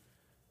to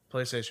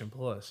PlayStation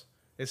Plus.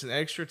 It's an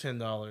extra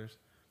 $10,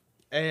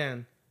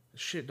 and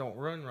shit don't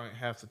run right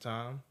half the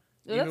time.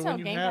 Well, that's Even how when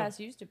you Game have- Pass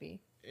used to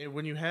be.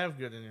 when you have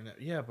good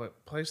internet. Yeah,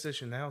 but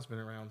PlayStation Now's been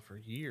around for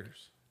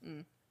years.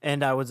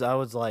 And I was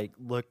like,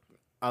 look,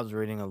 I was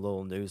reading a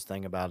little news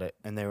thing about it,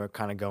 and they were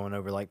kind of going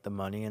over like the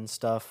money and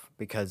stuff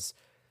because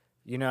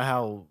you know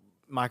how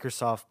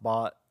Microsoft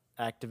bought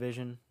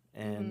Activision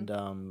and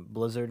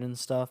Blizzard and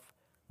stuff.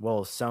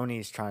 Well,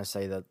 Sony's trying to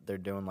say that they're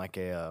doing like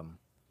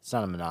it's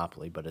not a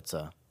monopoly, but it's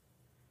a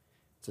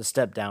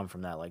step down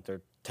from that. Like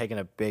they're taking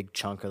a big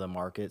chunk of the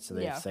market, so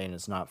they're Yeah. saying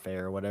it's not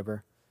fair or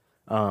whatever.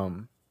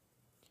 And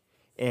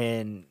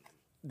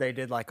they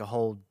did like a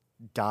whole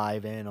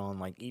dive in on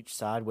like each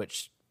side,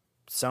 which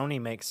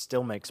Sony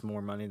still makes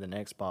more money than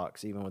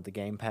Xbox, even with the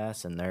Game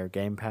Pass, and their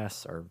Game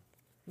Pass or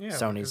Yeah,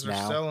 Sony's because they're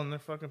now. selling their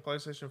fucking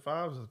PlayStation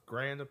 5s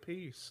 $1,000 a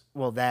piece.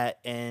 well, that,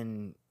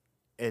 and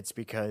it's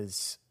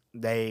because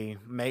they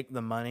make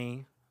the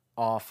money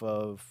off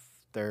of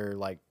their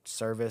like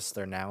service,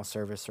 their Now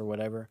service or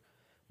whatever,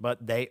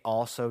 but they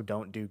also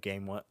don't do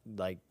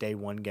day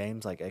one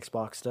games like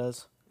Xbox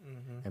does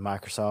and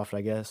Microsoft,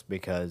 I guess,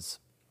 because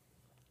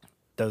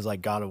those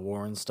like God of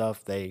War and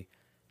stuff, they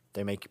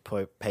make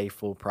you pay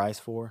full price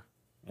for,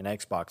 and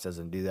Xbox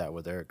doesn't do that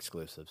with their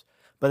exclusives.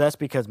 But that's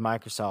because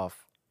Microsoft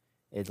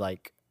is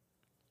like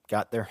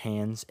got their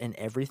hands in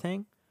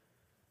everything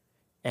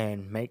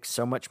and makes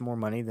so much more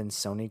money than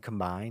Sony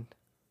combined.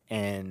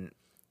 And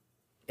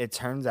it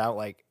turns out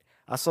like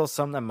I saw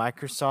some that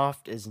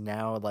Microsoft is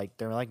now like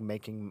they're like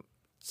making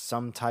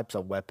some types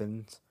of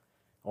weapons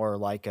or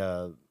like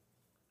a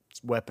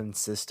weapon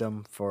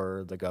system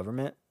for the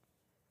government.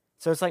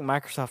 So it's like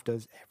Microsoft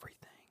does everything.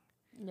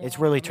 It's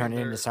really turning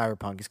into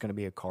Cyberpunk. It's going to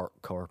be a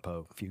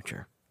corpo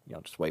future.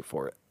 Y'all just wait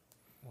for it.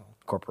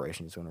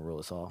 Corporation is going to rule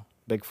us all.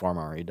 Big Pharma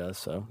already does,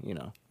 so, you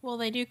know. Well,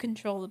 they do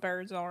control the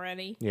birds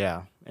already.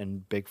 Yeah,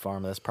 and Big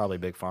Pharma, that's probably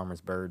Big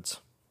Pharma's birds.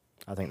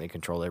 I think they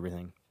control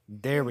everything.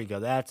 There we go.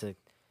 That's a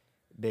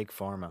Big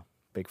Pharma.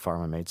 Big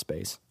Pharma made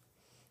space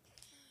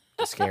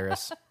to scare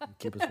us, and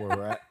keep us where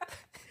we're at.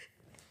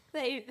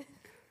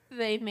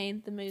 They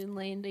made the moon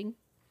landing.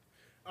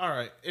 All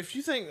right. If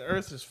you think the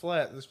Earth is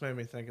flat, this made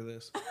me think of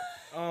this.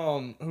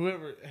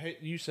 Hey,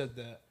 you said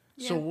that.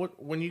 So Yeah.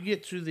 what? When you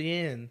get to the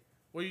end,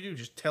 what do you do?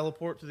 Just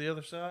teleport to the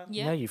other side?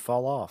 Yeah. No, you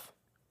fall off.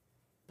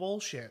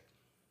 Bullshit.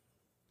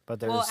 But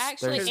there's, Well,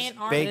 actually, there's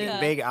Antarctica-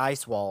 big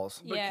ice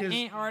walls. Yeah, Because-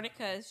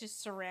 Antarctica is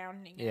just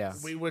surrounding Yeah.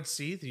 us. We would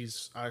see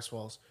these ice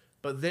walls,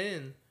 but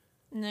then,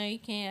 No, you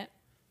can't.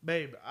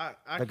 babe, I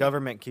The can-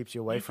 government keeps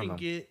you away you from can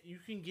them. you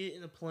can get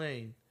in a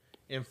plane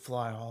and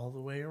fly all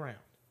the way around,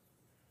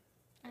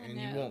 and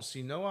you know. won't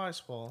see no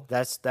ice wall.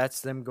 That's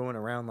them going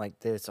around like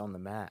this on the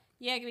map.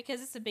 Yeah,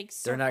 because it's a big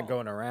circle. They're not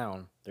going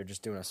around. They're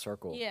just doing a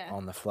circle Yeah.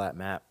 on the flat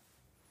map.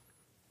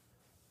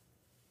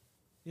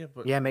 Yeah,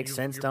 but Yeah, it makes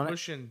sense, you're don't it?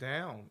 pushing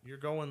down. You're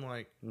going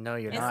like No,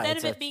 you're not. Instead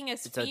It's of it a- being a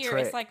it's a sphere,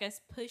 trick. it's like a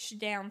push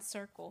down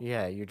circle.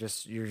 Yeah, you're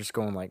just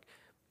going like,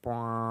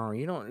 "Bwah."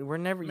 You don't. We're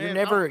never. Man,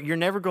 You're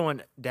never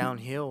going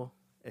downhill,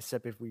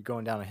 except if we're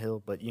going down a hill.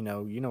 But you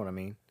know what I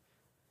mean.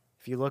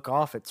 If you look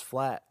off, it's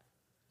flat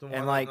the And,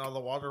 one like- all the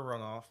water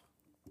runoff.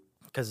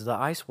 because of the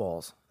ice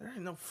walls. There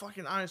ain't no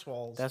fucking ice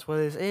walls. That's what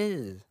it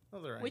is.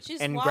 No, there ain't. Which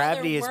is And why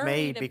gravity they're is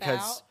made worried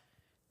because about-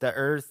 the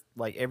Earth,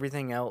 like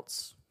everything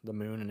else, the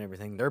moon and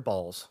everything, they're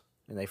balls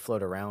and they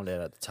float around it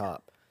at the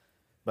top.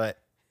 But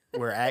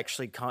we're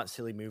actually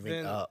constantly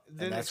moving up,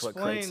 and that's what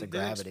creates the Then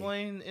gravity.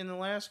 explain in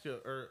Alaska,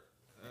 or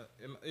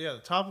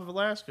the top of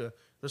Alaska,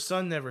 the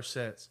sun never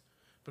sets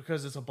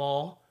because it's a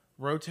ball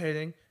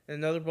rotating and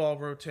another ball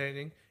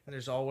rotating, and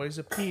there's always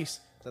a piece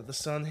that the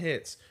sun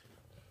hits.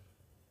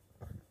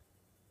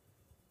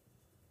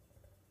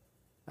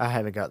 I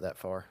haven't got that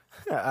far.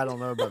 I don't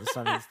know about the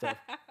sun and stuff.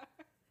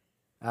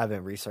 I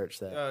haven't researched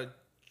that.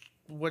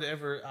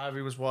 Whatever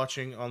Ivy was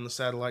watching on the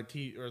satellite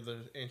or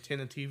the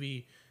antenna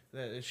TV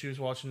that she was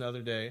watching the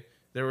other day,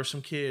 there were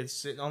some kids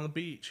sitting on the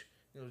beach.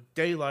 It was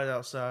daylight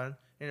outside,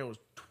 and it was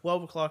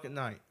 12 o'clock at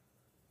night.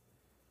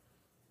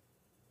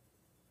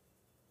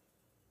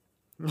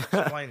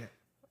 Explain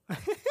it.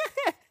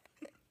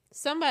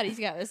 Somebody's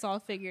got this all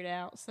figured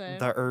out. So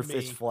The Earth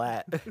is Me.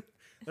 flat.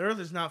 The Earth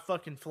is not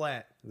fucking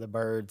flat. The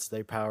birds,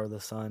 they power the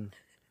sun.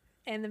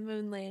 and the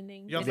moon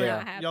landing Y'all did think,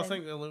 not happen. y'all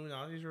think the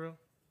Illuminati's real?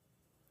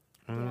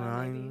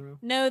 maybe.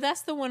 No,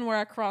 that's the one where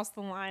I crossed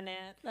the line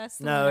at. That's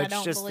the No, one I it's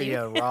don't just believe.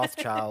 the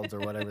Rothschilds or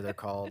whatever they're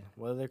called.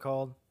 What are they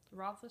called?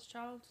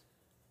 Rothschild?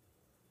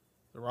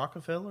 The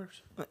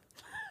Rockefellers?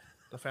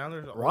 The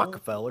founders of oil?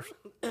 Rockefellers.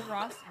 The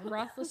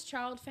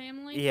Rothschild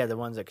family? Yeah, the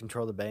ones that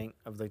control the bank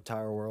of the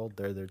entire world.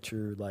 They're the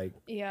true, like,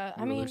 Yeah,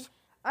 I mean, rulers.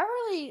 I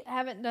really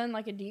haven't done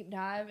like a deep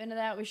dive into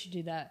that. We should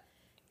do that.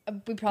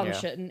 We probably Yeah.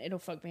 shouldn't. It'll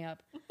fuck me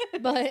up.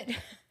 But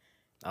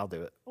I'll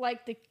do it.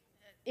 like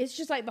it's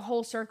just like the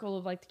whole circle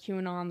of like the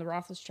QAnon, the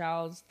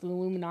Rothschilds, the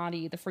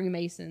Illuminati, the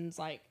Freemasons,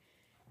 like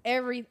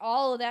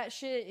all of that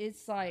shit.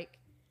 It's like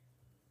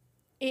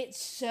it's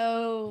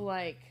so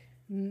like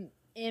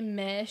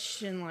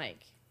enmeshed and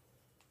like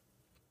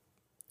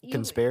you-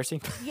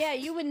 Conspiracy? yeah,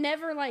 you would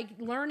never like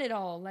learn it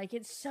all. Like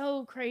it's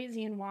so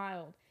crazy and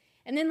wild.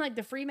 And then like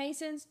the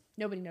Freemasons,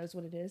 nobody knows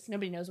what it is.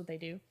 Nobody knows what they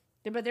do.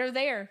 But they're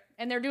there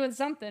and they're doing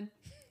something.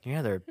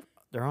 Yeah,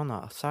 they're on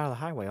the side of the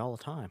highway all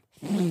the time.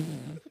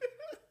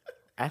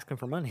 Asking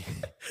for money.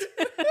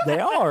 They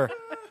are.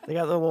 They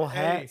got the little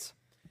Hey. hats.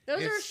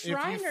 Those If are you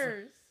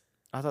Shriners.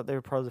 I thought they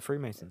were part of the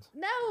Freemasons.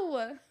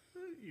 No.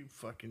 You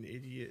fucking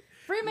idiot.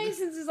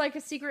 Freemasons is like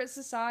a secret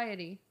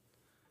society.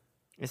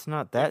 It's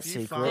not that If you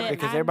secret find- That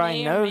because I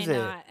everybody may or knows may it.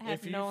 not have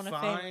If you known a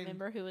family find-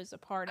 member who was a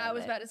part of I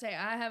was it. about to say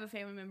I have a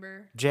family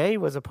member. Jay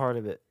was a part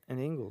of it in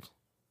Ingalls.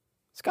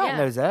 Scott Yeah.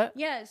 knows that.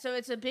 Yeah, so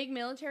it's a big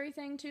military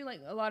thing too.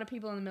 Like a lot of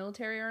people in the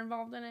military are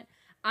involved in it.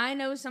 I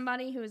know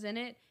somebody who is in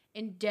it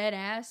and dead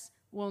ass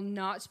will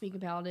not speak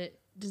about it.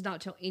 Does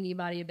not tell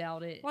anybody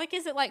about it. Like,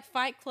 is it like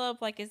Fight Club?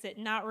 Like, is it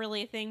not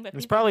really a thing, but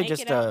It's people probably make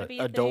just it out to a be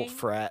adult thing?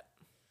 frat,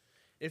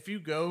 If you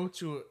go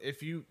to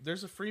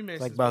there's a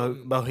Freemasons like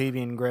building.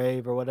 Bohemian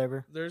Grave or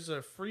whatever. There's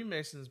a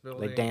Freemasons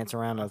building. dance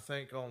around I a-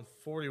 think on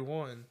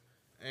 41,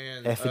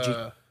 and Effigy.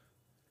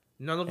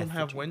 none of them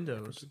have Effigy.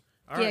 windows.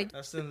 All Yeah. right,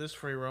 that's in this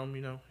free roam.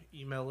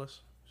 Email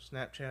us,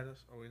 Snapchat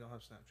us. Oh, we don't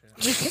have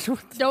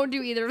Snapchat. Don't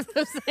do either of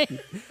those things.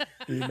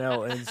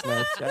 Email and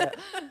Snapchat.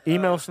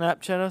 Email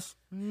Snapchat us.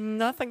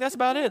 I think that's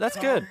about it. That's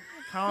good.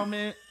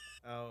 Comment.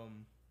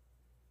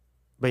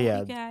 But yeah,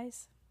 You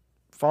guys.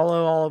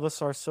 follow all of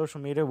us our social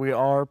media. We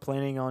are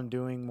planning on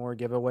doing more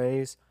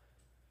giveaways.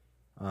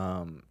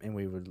 And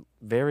we would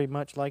very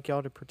much like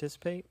y'all to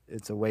participate.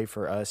 It's a way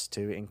for us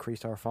to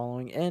increase our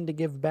following and to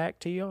give back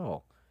to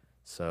y'all.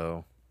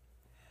 So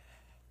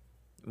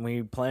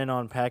we plan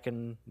on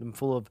packing them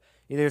full of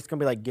either it's gonna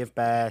be like gift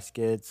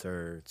baskets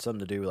or something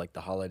to do with like the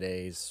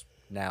holidays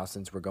now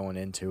since we're going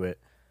into it.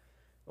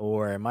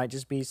 Or it might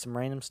just be some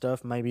random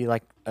stuff, maybe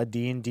like a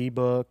D&D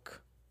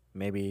book,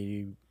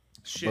 maybe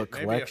Shit, book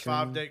maybe collection. a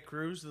 5-day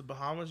cruise to the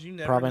Bahamas. You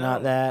never probably know.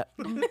 not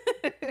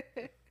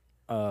that.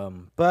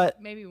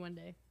 But Maybe one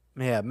day.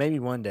 yeah, maybe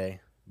one day.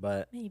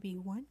 But Maybe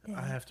one day.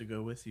 I have to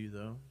go with you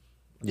though.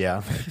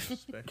 yeah,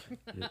 Respect.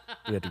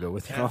 we had to go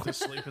with you. Have to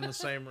sleep in the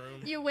same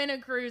room. You win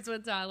a cruise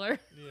with Tyler.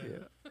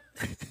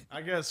 Yeah.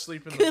 I gotta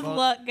sleep in the Good bunk.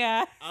 luck,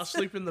 guys. I'll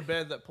sleep in the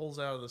bed that pulls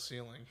out of the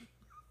ceiling.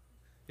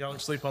 Y'all can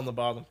sleep on the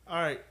bottom.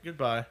 All right,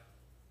 goodbye.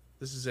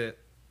 This is it.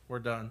 We're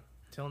done.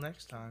 Till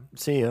next time.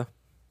 See ya.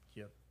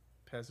 Yep.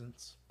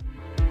 Peasants.